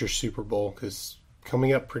with a future Super Bowl, because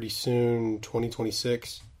coming up pretty soon,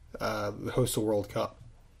 2026, the host of World Cup.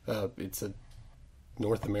 It's a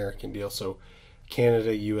North American deal, so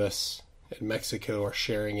Canada, U.S., and Mexico are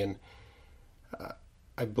sharing, and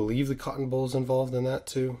I believe the Cotton Bowl is involved in that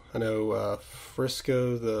too. I know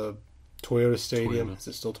Frisco, the Toyota Stadium. Is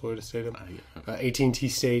it still Toyota Stadium? AT&T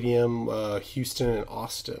Stadium, Houston, and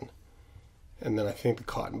Austin. And then I think the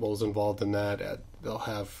Cotton Bowl is involved in that. They'll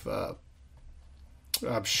have,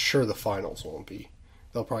 I'm sure the finals won't be.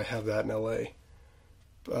 They'll probably have that in L.A.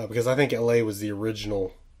 Because I think L.A. was the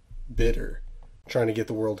original bidder trying to get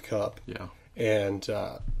the World Cup. Yeah. And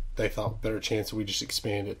they thought better chance if we just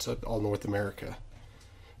expand it to all North America.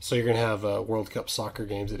 So you're going to have World Cup soccer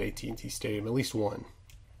games at AT&T Stadium, at least one.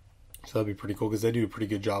 So that'd be pretty cool because they do a pretty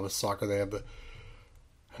good job of soccer. They have the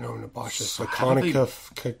Konicov.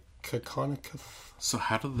 So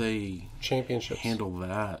how do they championships handle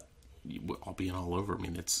that? All being all over. I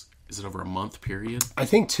mean, is it over a month period? I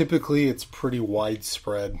think typically it's pretty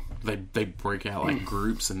widespread. They break out like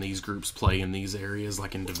groups, and these groups play in these areas,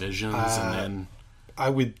 like in divisions, and then I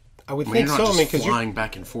would think you're not so. Just flying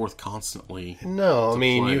back and forth constantly. No, I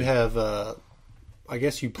mean you have. I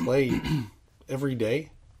guess you play every day.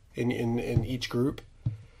 In each group,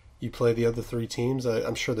 you play the other three teams.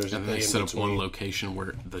 I'm sure there's a day in between. They set up one location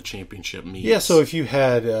where the championship meets. Yeah, so if you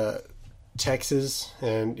had Texas,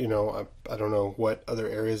 and I don't know what other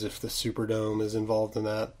areas, if the Superdome is involved in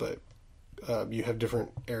that, but you have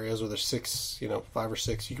different areas where there's 5 or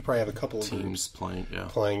 6. You could probably have a couple of teams groups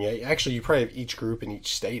playing. Yeah, actually, you probably have each group in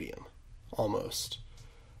each stadium, almost.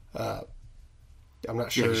 I'm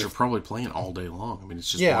not sure. Yeah, because you're probably playing all day long. I mean,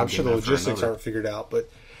 it's just I'm sure the logistics aren't figured out, but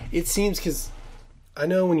it seems, because I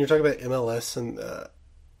know when you're talking about MLS and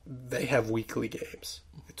they have weekly games.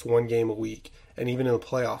 It's one game a week. And even in the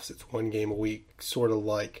playoffs, it's one game a week, sort of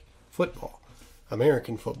like football,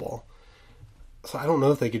 American football. So I don't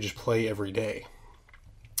know if they could just play every day.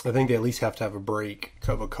 I think they at least have to have a break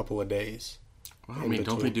of a couple of days. Well, I mean,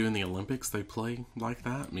 don't they do in the Olympics, they play like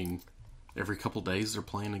that? I mean, every couple of days they're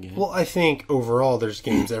playing a game. Well, I think overall there's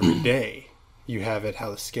games every day. You have it how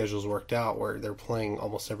the schedule's worked out where they're playing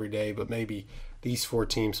almost every day, but maybe these 4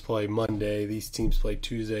 teams play Monday, these teams play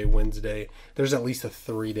Tuesday, Wednesday. There's at least a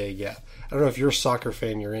 3-day gap. I don't know if you're a soccer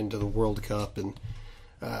fan, you're into the World Cup and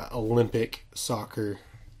Olympic soccer,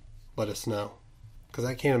 let us know. Because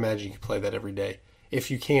I can't imagine you can play that every day. If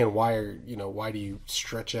you can, why do you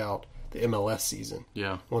stretch out the MLS season?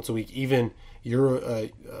 Yeah, once a week. Even your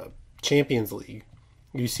Champions League,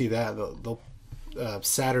 you see that they'll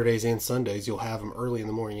Saturdays and Sundays you'll have them early in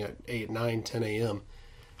the morning at 8, 9, 10 a.m.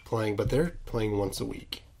 playing, but they're playing once a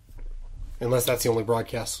week, unless that's the only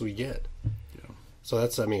broadcasts we get. Yeah. So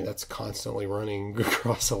that's constantly running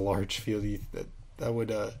across a large field. That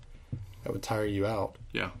would tire you out.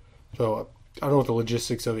 Yeah. So I don't know what the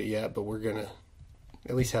logistics of it yet, but we're gonna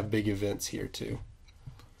at least have big events here too.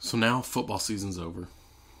 So now football season's over.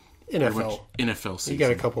 NFL season. You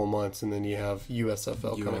got a couple of months, and then you have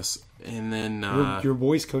USFL coming. And then your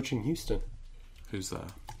boy's coaching Houston. Who's that?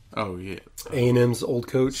 Oh yeah, A&M's old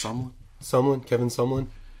coach Sumlin, Kevin Sumlin.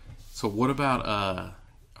 So what about our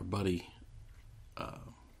buddy,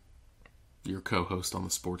 your co-host on the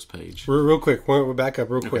sports page? Real quick, we'll back up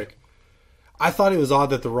real quick. I thought it was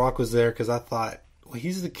odd that The Rock was there because I thought, well,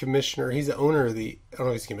 he's the commissioner, he's the owner of the. I don't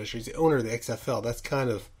know if he's the commissioner. He's the owner of the XFL. That's kind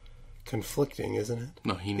of conflicting, isn't it?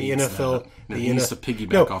 No, he needs the NFL. No, he needs to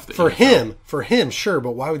piggyback off the for NFL. For him, sure,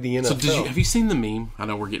 but why would the NFL? So have you seen the meme? I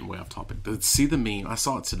know we're getting way off topic, but see the meme. I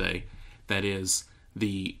saw it today. That is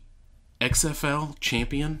the XFL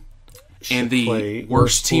champion and the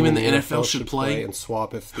worst team in the NFL should play and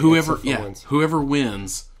swap if whoever wins. Whoever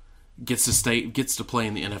wins gets to play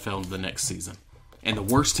in the NFL the next season. And the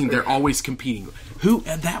worst team, they're always competing.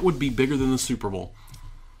 And that would be bigger than the Super Bowl.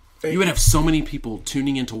 You would have so many people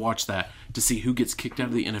tuning in to watch that to see who gets kicked out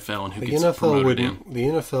of the NFL and who gets promoted in. The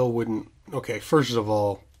NFL wouldn't. Okay, first of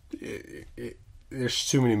all, there's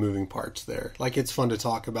too many moving parts there. Like, it's fun to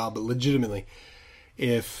talk about, but legitimately,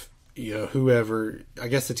 if whoever, I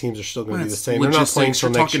guess the teams are still going to be the same. They're not playing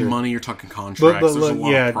till next year. You're talking money. You're talking contracts. There's a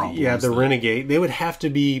lot of problems. The Renegade. They would have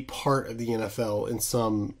to be part of the NFL in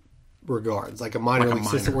some regards, like a minor league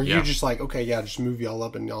system where you're just like, okay, just move y'all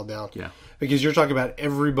up and y'all down. Yeah. Because you're talking about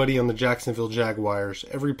everybody on the Jacksonville Jaguars,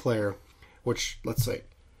 every player, which, let's say,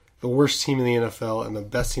 the worst team in the NFL and the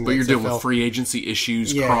best team in the XFL. But you're dealing with free agency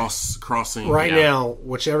issues, crossing. Right now,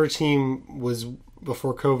 whichever team was,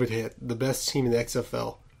 before COVID hit, the best team in the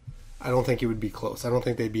XFL, I don't think it would be close. I don't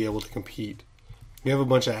think they'd be able to compete. You have a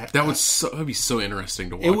bunch of... That would be so interesting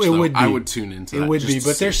to watch, it would be. I would tune into that. It would be,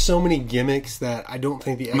 but there's so many gimmicks that I don't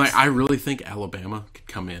think the... I really think Alabama could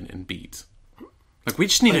come in and beat... Like, we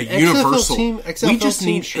just need a universal... We just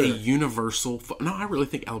need a universal... No, I really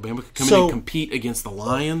think Alabama could come in and compete against the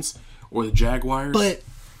Lions or the Jaguars. But...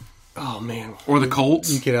 Oh, man. Or the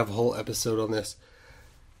Colts. You could have a whole episode on this.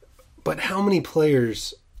 But how many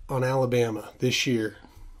players on Alabama this year,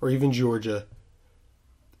 or even Georgia,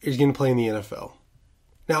 is going to play in the NFL?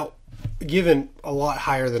 Now, given a lot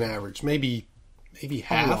higher than average, maybe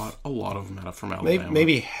half. A lot of them from Alabama.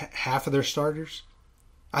 Maybe half of their starters.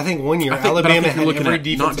 I think one year Alabama had every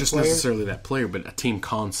defensive not just player. Necessarily that player, but a team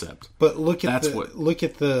concept. But look at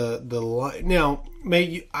the now.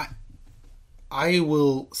 I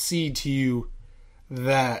will cede to you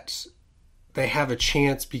that they have a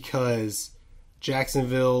chance because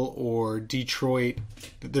Jacksonville or Detroit,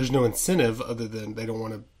 there's no incentive other than they don't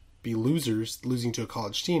want to be losing to a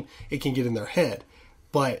college team. It can get in their head.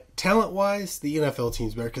 But talent-wise, the NFL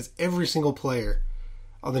team's better because every single player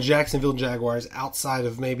on the Jacksonville Jaguars, outside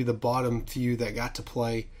of maybe the bottom few that got to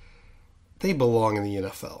play, they belong in the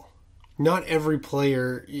NFL. Not every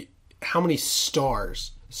player, how many star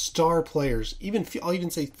players, I'll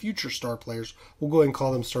even say future star players, we'll go ahead and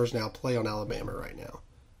call them stars now, play on Alabama right now.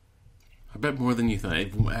 I bet more than you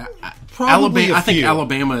think. Probably I think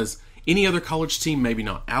Alabama is, any other college team, maybe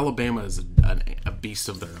not. Alabama is a beast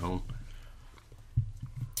of their own.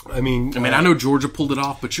 I know Georgia pulled it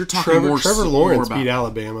off, but you're talking Trevor Lawrence beat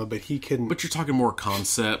Alabama, but he couldn't. But you're talking more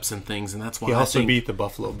concepts and things, and that's why he also beat the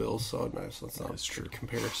Buffalo Bills. So that's not a true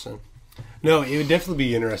comparison. No, it would definitely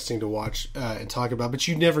be interesting to watch and talk about, but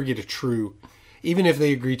you never get a true, even if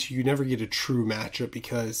they agree to, you never get a true matchup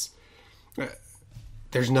because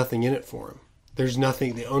there's nothing in it for them. There's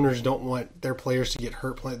nothing. The owners don't want their players to get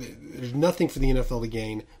hurt. There's nothing for the NFL to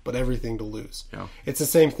gain, but everything to lose. Yeah. It's the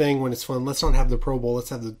same thing when it's fun. Let's not have the Pro Bowl. Let's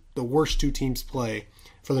have the worst two teams play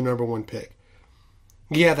for the number one pick.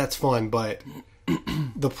 Yeah, that's fun, but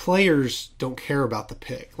the players don't care about the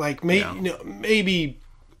pick. Like maybe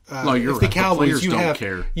no, you're if right. the Cowboys,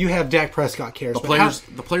 Care. You have Dak Prescott cares.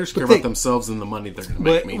 The players care about themselves and the money they're going to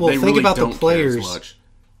make. They think really about don't the players. Care as much.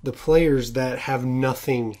 The players that have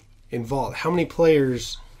nothing involved. How many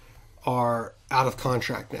players are out of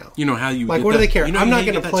contract now? You know how you like? What do they care? You know, I'm not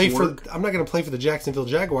going to play for. I'm not going to play for the Jacksonville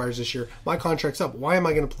Jaguars this year. My contract's up. Why am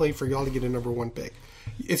I going to play for y'all to get a number one pick?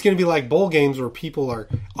 It's going to be like bowl games where people are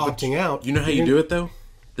opting out. You know how you do it though?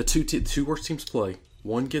 The two worst teams play.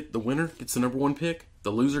 The winner gets the number one pick. The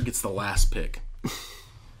loser gets the last pick.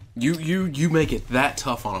 You make it that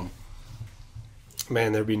tough on them.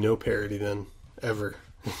 Man, there'd be no parity then ever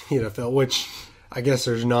in the NFL, which I guess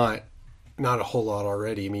there's not a whole lot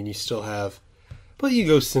already. I mean, you still have, but you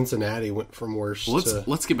go Cincinnati went from worse.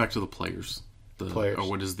 Let's get back to the players. The players. Or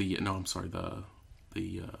what is the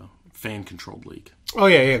fan controlled league? Oh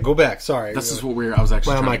yeah. Go back. Sorry, this is what I was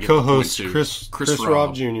actually. My co-host Chris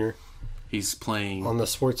Robb Jr. He's playing on the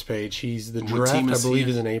sports page. He's the draft. I believe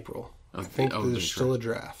is in April. I think there's still a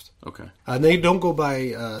draft. Okay. And they don't go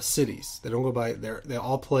by cities. They don't go by. They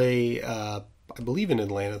all play. I believe in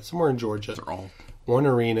Atlanta, somewhere in Georgia. They're all one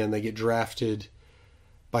arena, and they get drafted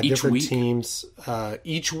by different teams.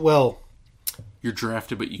 You're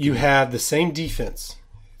drafted, but you have the same defense.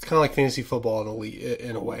 It's kind of like fantasy football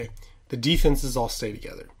in a way. The defenses all stay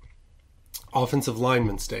together. Offensive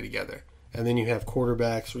linemen stay together. And then you have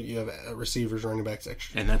quarterbacks, you have receivers, running backs,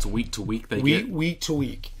 extra. And that's week to week Week to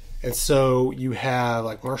week. And so you have,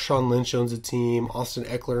 like, Marshawn Lynch owns a team. Austin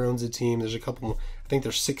Eckler owns a team. There's a couple more. I think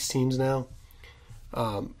there's 6 teams now.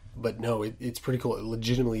 But no, it's pretty cool. It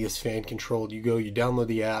legitimately is fan-controlled. You download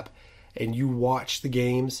the app, and you watch the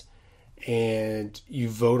games, and you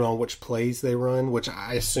vote on which plays they run, which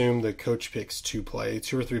I assume the coach picks 2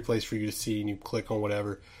 or 3 plays for you to see, and you click on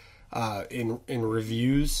whatever. In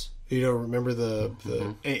reviews, remember the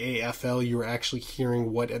AAFL, you were actually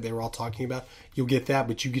hearing what they were all talking about. You'll get that,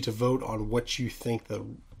 but you get to vote on what you think the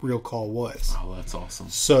real call was. Oh, that's awesome.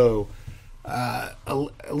 So, a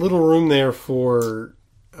little room there for,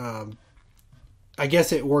 I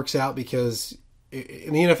guess it works out because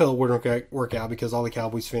in the NFL it wouldn't work out because all the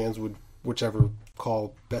Cowboys fans would whichever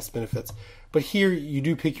call best benefits. But here you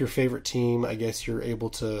do pick your favorite team. I guess you're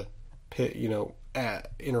able to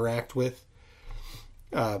interact with.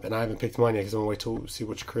 And I haven't picked mine yet because I'm going to wait to see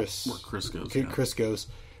where Chris goes. Chris goes.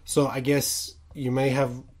 So I guess you may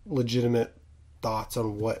have legitimate thoughts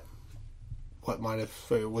on what might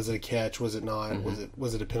have, was it a catch, was it not,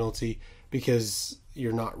 was it a penalty, because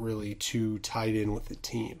you're not really too tied in with the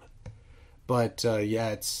team. But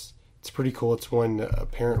it's pretty cool. It's one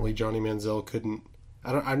apparently Johnny Manziel couldn't.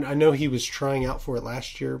 I know he was trying out for it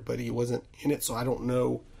last year, but he wasn't in it, so I don't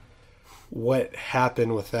know what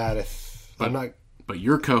happened with that. But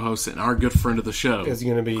your co-host and our good friend of the show is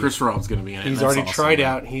going to be Chris Robb's going to be in it. He's already tried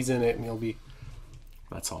out. He's in it, and he'll be.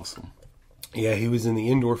 That's awesome. Yeah, he was in the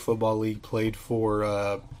indoor football league. Played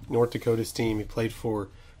for North Dakota's team. He played for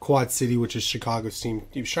Quad City, which is Chicago's team.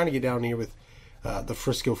 He was trying to get down here with the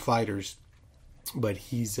Frisco Fighters, but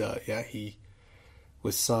he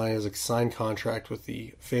was signed as a signed contract with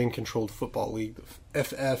the fan-controlled football league, the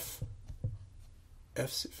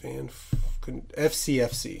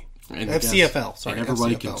FCFC. And FCFL, sorry. And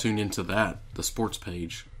everybody FCFL. can tune into that, the sports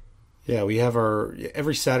page. Yeah, we have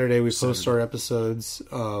every Saturday we post our episodes.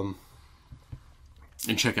 And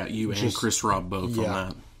check out you and Chris Robb both on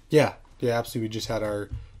that. Yeah, absolutely. We just had our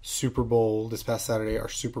Super Bowl this past Saturday, our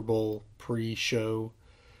Super Bowl pre-show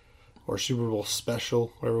or Super Bowl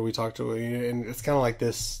special, whatever we talked to. And it's kind of like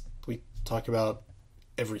this. We talk about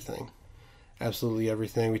everything. Absolutely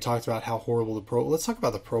everything. We talked about how horrible let's talk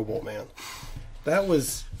about the Pro Bowl, man. That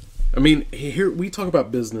was... I mean, here we talk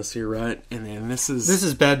about business here, right? And this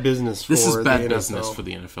is bad business for the NFL. This is bad business for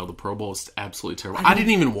the NFL. The Pro Bowl is absolutely terrible. I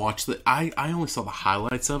didn't even watch I only saw the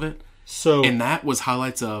highlights of it. And that was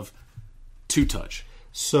highlights of 2-touch.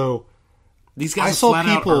 So these guys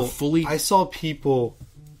are fully... I saw people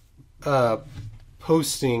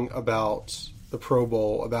posting about the Pro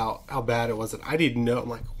Bowl, about how bad it was. And I didn't know. I'm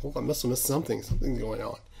like, I must have missed something. Something's going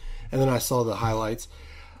on. And then I saw the highlights.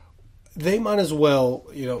 They might as well,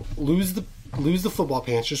 lose the football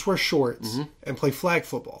pants, just wear shorts, and play flag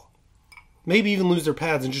football. Maybe even lose their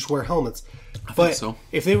pads and just wear helmets. I think so.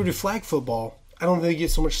 If they were to flag football, I don't think they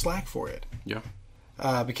get so much slack for it. Yeah.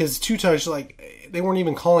 because 2-touch, like, they weren't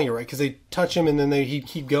even calling it right because they touch him and then he'd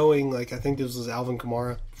keep going. Like, I think this was Alvin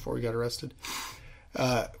Kamara before he got arrested.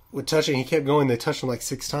 With touching, he kept going. They touched him like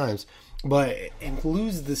 6 times. But, and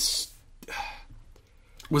lose this...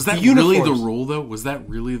 Was that really the rule, though? Was that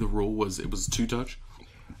really the rule? It was 2-touch?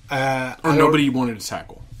 Or nobody wanted to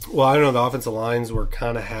tackle? Well, I don't know. The offensive lines were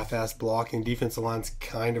kind of half-ass blocking. Defensive lines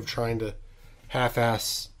kind of trying to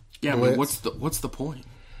half-ass blitz. I mean, what's the point?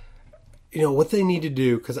 You know, what they need to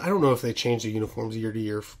do, because I don't know if they change the uniforms year to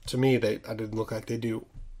year. To me, I didn't look like they do.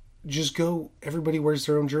 Just go, everybody wears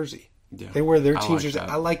their own jersey. Yeah, they wear their team's jersey.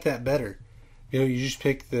 I like that better. You know, you just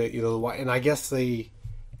pick the white, and I guess they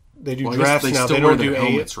do drafts now. They don't do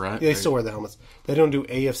helmets, right? Yeah, they still wear the helmets. They don't do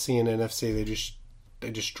AFC and NFC.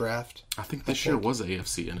 They just draft. I think this year was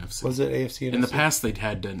AFC and NFC. Was it AFC and NFC? In the past, they'd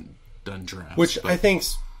had done drafts. Which I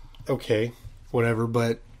think's okay, whatever,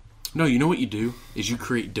 but... No, you know what you do? Is you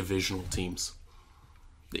create divisional teams.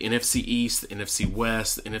 The NFC East, the NFC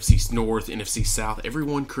West, the NFC North, NFC South.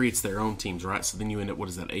 Everyone creates their own teams, right? So then you end up, what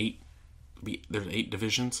is that, 8? There's 8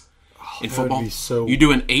 divisions in football. You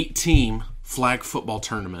do an 8-team flag football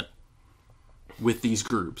tournament with these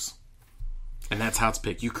groups. And that's how it's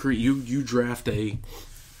picked. You draft a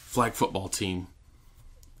flag football team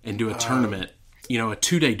and do a tournament. You know, a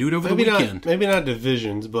 2-day. Do it over the weekend. Maybe not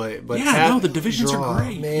divisions, but the divisions are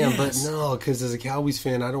great, man. Yes. But no, because as a Cowboys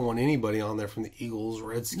fan, I don't want anybody on there from the Eagles,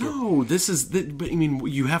 Redskins. No, but I mean,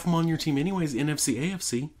 you have them on your team anyways. NFC,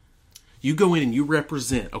 AFC. You go in and you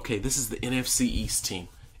represent. Okay, this is the NFC East team,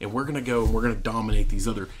 and we're gonna go and we're gonna dominate these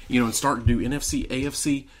other. And start to do NFC,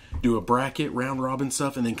 AFC, do a bracket, round robin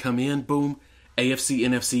stuff, and then come in, boom, AFC,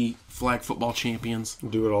 NFC flag football champions.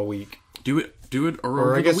 Do it all week. Do it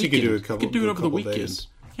or I guess you could do it. You could do it over the weekend. Days.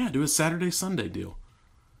 Yeah, do a Saturday Sunday deal.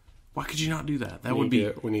 Why could you not do that? That would be.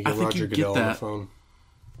 When you get Roger Goodell on the phone.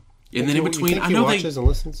 And then in between, I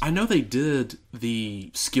know they did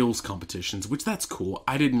the skills competitions, which that's cool.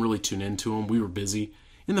 I didn't really tune into them. We were busy.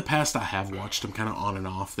 In the past, I have watched them kind of on and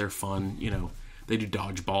off. They're fun. They do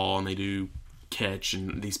dodgeball and they do catch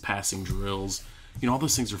and these passing drills. All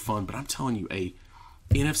those things are fun. But I'm telling you,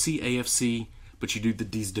 NFC, AFC, but you do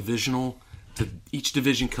these divisional. Each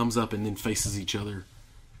division comes up and then faces each other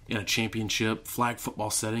in a championship flag football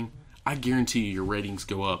setting. I guarantee you your ratings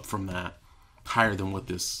go up from that higher than what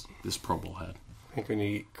this Pro Bowl had. I think we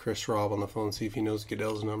need to get Chris Robb on the phone, see if he knows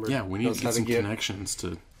Goodell's number. Yeah, we need to get some connections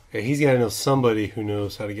to... Yeah, he's got to know somebody who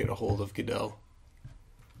knows how to get a hold of Goodell.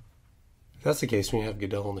 If that's the case, we need to have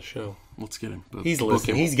Goodell on the show. Let's get him. He's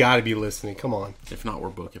listening. He's got to be listening. Come on. If not, we're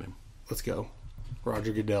booking him. Let's go.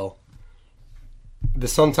 Roger Goodell.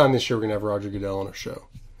 Sometime this year, we're going to have Roger Goodell on our show.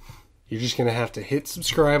 You're just going to have to hit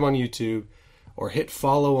subscribe on YouTube or hit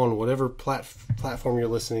follow on whatever platform you're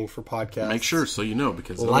listening for podcasts. Make sure so you know,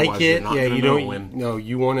 because like otherwise it. You're not going to know when. No,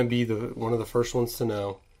 you want to be one of the first ones to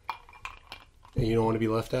know. And you don't want to be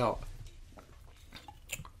left out.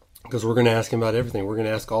 Because we're going to ask him about everything. We're going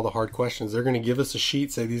to ask all the hard questions. They're going to give us a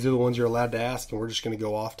sheet, say these are the ones you're allowed to ask, and we're just going to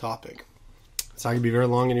go off topic. It's not going to be a very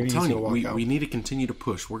long interview. I'm telling you, we need to continue to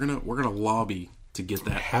push. We're gonna lobby to get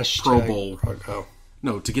that Pro Bowl.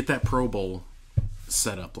 No, to get that Pro Bowl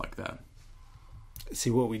set up like that. See,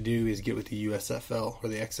 what we do is get with the USFL or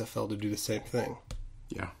the XFL to do the same thing.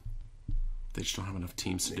 Yeah, they just don't have enough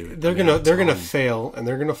teams to do it. They're gonna fail and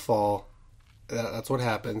they're gonna fall. That's what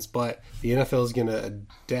happens. But the NFL is gonna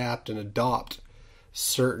adapt and adopt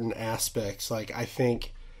certain aspects. Like I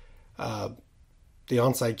think the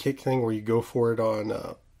onside kick thing, where you go for it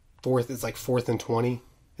on fourth, it's like 4th and 20.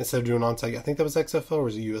 Instead of doing onside, I think that was XFL or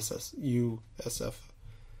was it USF?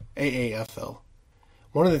 AAFL.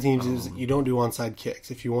 One of the teams is you don't do onside kicks.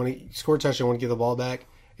 If you want to score a touchdown, want to get the ball back,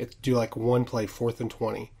 it's do like one play, 4th and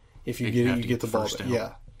 20. If you get it, you get the ball back.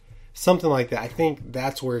 Yeah. Something like that. I think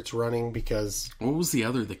that's where it's running because... What was the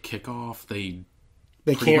kickoff? They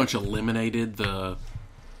pretty much eliminated the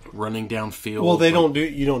running downfield. Well,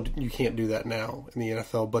 you can't do that now in the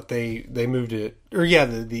NFL, but they moved it. Or yeah,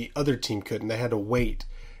 the other team couldn't. They had to wait.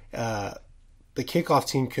 The kickoff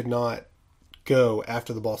team could not go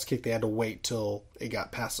after the ball's kicked. They had to wait till it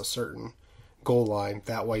got past a certain goal line.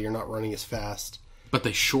 That way you're not running as fast. But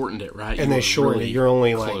they shortened it, right? And they shortened it. You're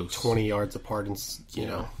only close. Like 20 yards apart, and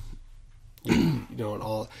and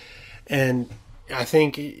all. And I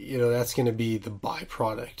think that's going to be the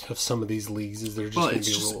byproduct of some of these leagues. Is they're just going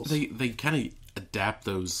to be rules. They kind of adapt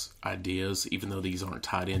those ideas, even though these aren't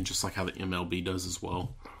tied in, just like how the MLB does as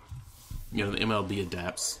well. The MLB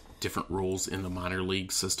adapts different rules in the minor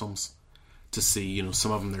league systems to see.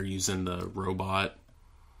 Some of them they're using the robot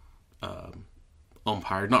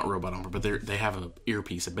umpire, not robot umpire, but they have an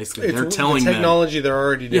earpiece. And basically, they're telling the technology them, they're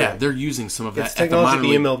already doing. Yeah, they're using some of that. It's technology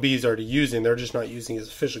the MLB is already using. They're just not using it as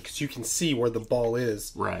official because you can see where the ball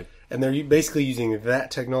is. Right. And they're basically using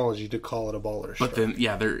that technology to call it a ball or a strike. But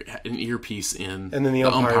then, they're an earpiece in. And then the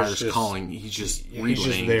umpire's just calling. He's just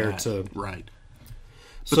there that. to... Right.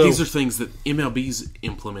 But these are things that MLB's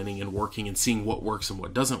implementing and working and seeing what works and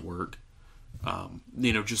what doesn't work.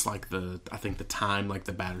 Just like I think the time, like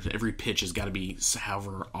the batters, every pitch has got to be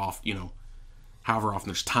however often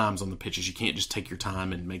there's times on the pitches. You can't just take your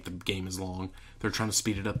time and make the game as long. They're trying to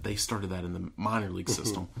speed it up. They started that in the minor league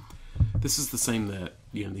system. This is the same that,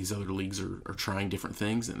 these other leagues are trying different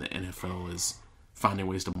things, and the NFL is finding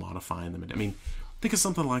ways to modify them. I mean, think of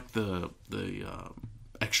something like the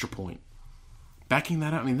extra point. Backing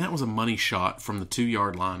that out, that was a money shot from the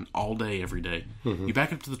 2-yard line all day, every day. Mm-hmm. You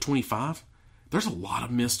back up to the 25, there's a lot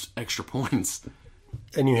of missed extra points.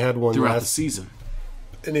 And you had one throughout the season.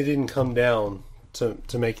 And it didn't come down to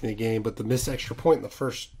making the game, but the missed extra point in the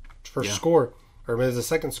first score, or maybe the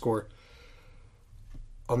second score,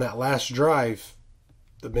 on that last drive,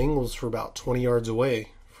 the Bengals were about 20 yards away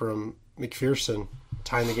from McPherson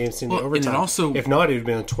tying the game in the overtime. And also, if not, it would have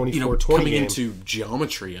been a 24-20 coming game. Into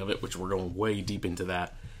geometry of it, which we're going way deep into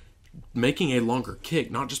that, making a longer kick,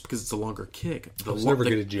 not just because it's a longer kick. I was never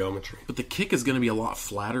good at geometry. But the kick is going to be a lot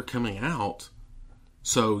flatter coming out,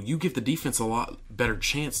 so you give the defense a lot better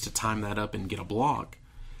chance to time that up and get a block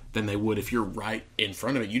than they would if you're right in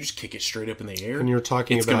front of it. You just kick it straight up in the air, and it's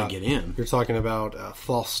going to get in. You're talking about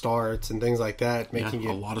false starts and things like that, making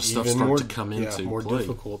a lot of stuff start to come into more play.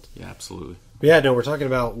 Difficult. Yeah, absolutely. But we're talking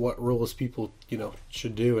about what rules people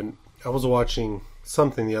should do. And I was watching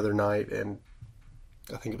something the other night, and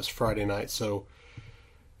I think it was Friday night. So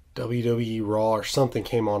WWE Raw or something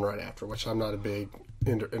came on right after, which I'm not a big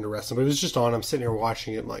into wrestling, but it was just on. I'm sitting here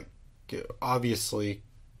watching it, like, obviously,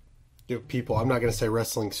 people. I'm not going to say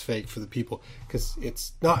wrestling's fake for the people, because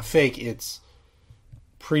it's not fake. It's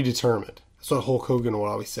predetermined. That's what Hulk Hogan would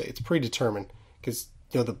always say. It's predetermined, because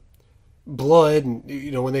the blood and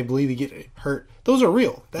when they bleed, they get hurt. Those are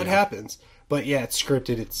real. That happens. But it's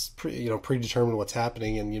scripted. It's predetermined what's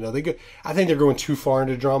happening, and they go. I think they're going too far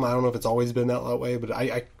into drama. I don't know if it's always been that way, but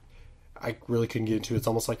I really couldn't get into it. It's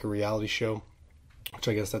almost like a reality show, which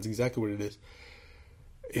I guess that's exactly what it is.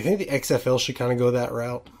 I think the XFL should kind of go that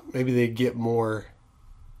route. Maybe they'd get more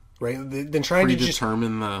right than trying to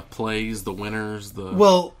determine the plays, the winners.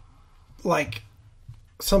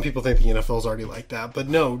 Some people think the NFL's already like that, but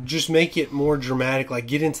no, just make it more dramatic. Like,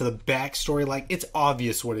 get into the backstory. Like, it's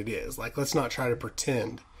obvious what it is. Like, let's not try to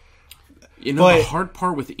pretend. The hard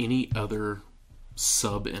part with any other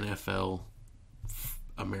sub-NFL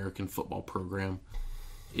American football program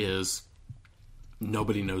is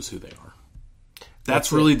nobody knows who they are.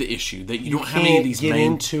 That's really the issue. That you don't have any of these get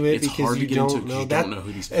into it, it's because hard you to get don't into know you that. Don't know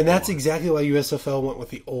who these people and that's are. exactly why USFL went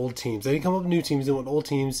with the old teams. They didn't come up with new teams. They went old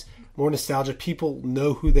teams, more nostalgia. People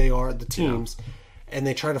know who they are, the teams, and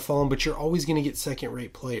they try to follow them. But you're always going to get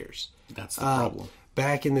second-rate players. That's the problem.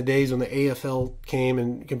 Back in the days when the AFL came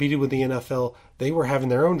and competed with the NFL, they were having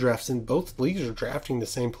their own drafts, and both leagues are drafting the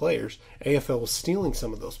same players. AFL was stealing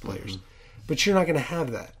some of those players. Mm-hmm. But you're not going to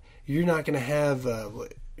have that. You're not going to have...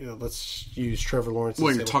 let's use Trevor Lawrence.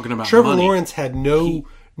 Well, you're talking about Trevor money. Lawrence had no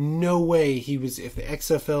way he was. If the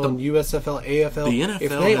XFL and USFL, AFL, the NFL if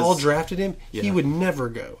they all drafted him, he would never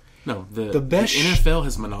go. No, the NFL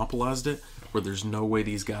has monopolized it, where there's no way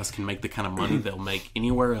these guys can make the kind of money they'll make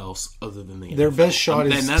anywhere else other than the NFL. Their best shot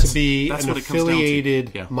is to be an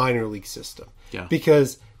affiliated minor league system. Yeah.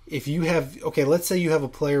 Because if you have, let's say you have a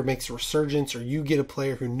player makes a resurgence, or you get a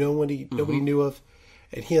player who nobody knew of,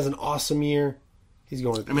 and he has an awesome year. He's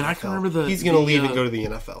going to the NFL. I can remember he's going to leave and go to the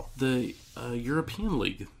NFL. The European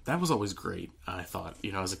League, that was always great, I thought.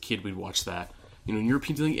 As a kid, we'd watch that. In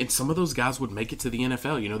European League, and some of those guys would make it to the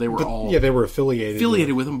NFL. They were they were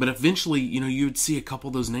affiliated with them. But eventually, you would see a couple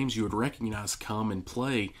of those names you would recognize come and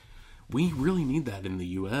play. We really need that in the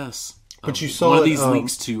U.S. But you saw one of these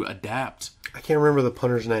leagues to adapt. I can't remember the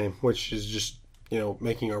punter's name, which is just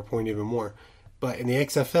making our point even more. But in the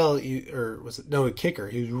XFL, a kicker.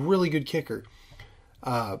 He was a really good kicker.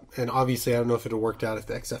 And obviously, I don't know if it would have worked out if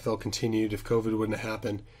the XFL continued, if COVID wouldn't have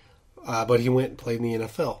happened. But he went and played in the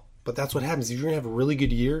NFL. But that's what happens. If you're going to have a really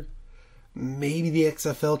good year, maybe the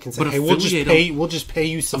XFL can say, "Hey, we'll just pay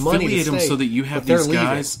you some money to stay." Them so that you have these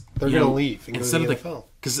guys. They're going to leave and go to the NFL.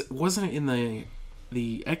 Because wasn't it in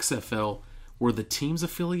the XFL were the teams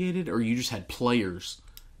affiliated, or you just had players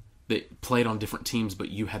that played on different teams, but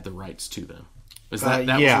you had the rights to them? That was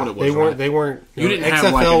what it was. They weren't. You didn't XFL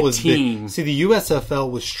have like a was team. See, the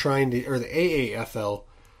USFL was trying to, or the AAFL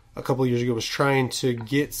a couple of years ago was trying to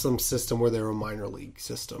get some system where they were a minor league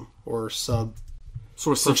system or sub.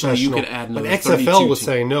 So essentially, you could add another. But XFL was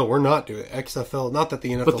saying no, we're not doing it. XFL, not that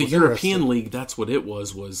the NFL. But the European League, that's what it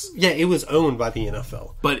was. Yeah, it was owned by the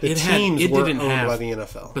NFL. But the teams were owned by the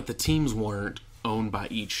NFL. But the teams weren't owned by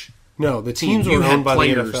each. No, the teams were owned by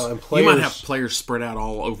the NFL. And players, you might have players spread out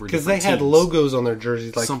all over because they had logos on their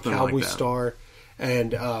jerseys, like something Cowboy like that. Star,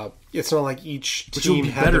 and it's not like each But team it would be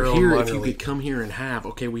had better their own here minor if you league. could come here and have,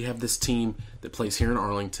 okay, we have this team that plays here in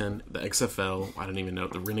Arlington, the XFL. I don't even know,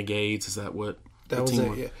 the Renegades. Is that what That was team it.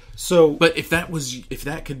 was? Yeah. So, but if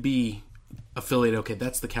that could be affiliated, okay,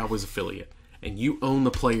 that's the Cowboys affiliate, and you own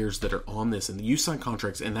the players that are on this, and you sign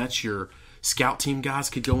contracts, and that's your scout team guys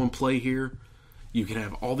could go and play here. You can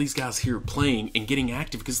have all these guys here playing and getting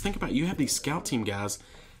active. Because think about it, you have these scout team guys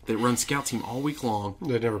that run scout team all week long.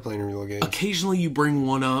 they never play in real games. Occasionally you bring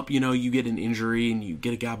one up, you get an injury and you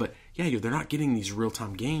get a guy, but yeah, they're not getting these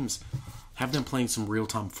real-time games. Have them playing some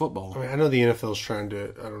real-time football. I know the NFL is trying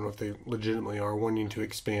to, I don't know if they legitimately are, wanting to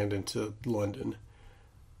expand into London.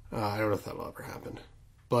 I don't know if that will ever happen.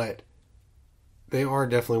 But they are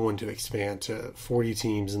definitely wanting to expand to 40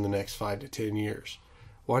 teams in the next 5 to 10 years.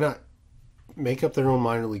 Why not make up their own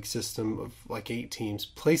minor league system of like 8 teams,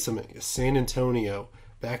 place them in San Antonio,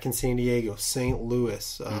 back in San Diego, St.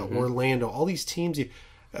 Louis, Orlando, all these teams,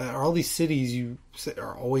 all these cities you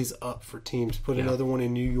are always up for teams. Put another one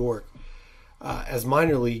in New York. As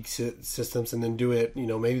minor league systems, and then do it,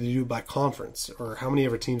 maybe they do it by conference or how many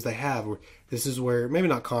ever teams they have. This is where, maybe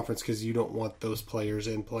not conference because you don't want those players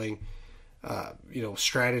in playing,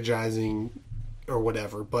 strategizing or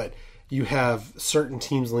whatever, but you have certain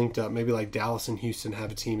teams linked up, maybe like Dallas and Houston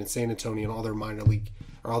have a team in San Antonio and all their minor league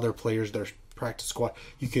or all their players, their practice squad.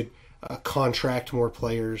 You could contract more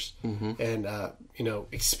players and,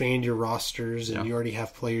 expand your rosters, and you already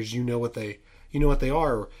have players, you know what they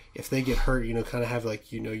are. Or if they get hurt, kind of have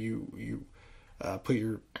like, you put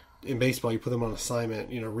in baseball, you put them on assignment,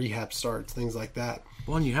 rehab starts, things like that.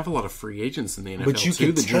 Well, and you have a lot of free agents in the NFL But you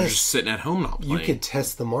too could you're just sitting at home not playing. You could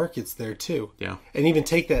test the markets there too. Yeah. And even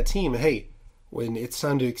take that team. Hey, when it's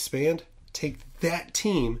time to expand, take that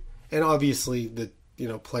team. And obviously the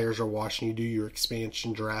players are watching you do your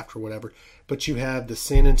expansion draft or whatever. But you have the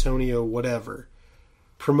San Antonio whatever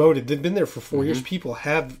promoted. They've been there for 4 years. People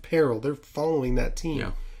have apparel. They're following that team.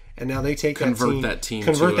 Yeah. And now they take convert that team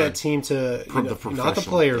to not the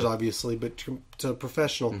players obviously, but to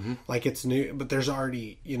professional, like it's new. But there's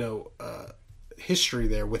already history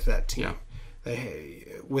there with that team,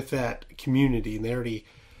 with that community, and they already,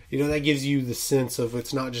 that gives you the sense of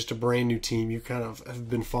it's not just a brand new team. You kind of have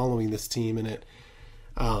been following this team, and it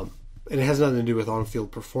has nothing to do with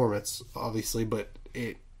on-field performance, obviously, but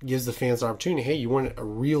it gives the fans the opportunity. Hey, you want a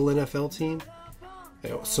real NFL team?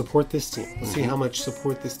 Support this team. Let's see how much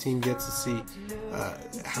support this team gets. To see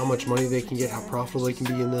how much money they can get, how profitable they can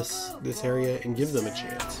be in this area, and give them a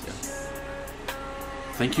chance. Yeah.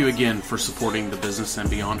 Thank you again for supporting the Business and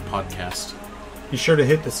Beyond podcast. Be sure to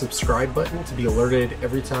hit the subscribe button to be alerted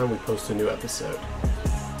every time we post a new episode.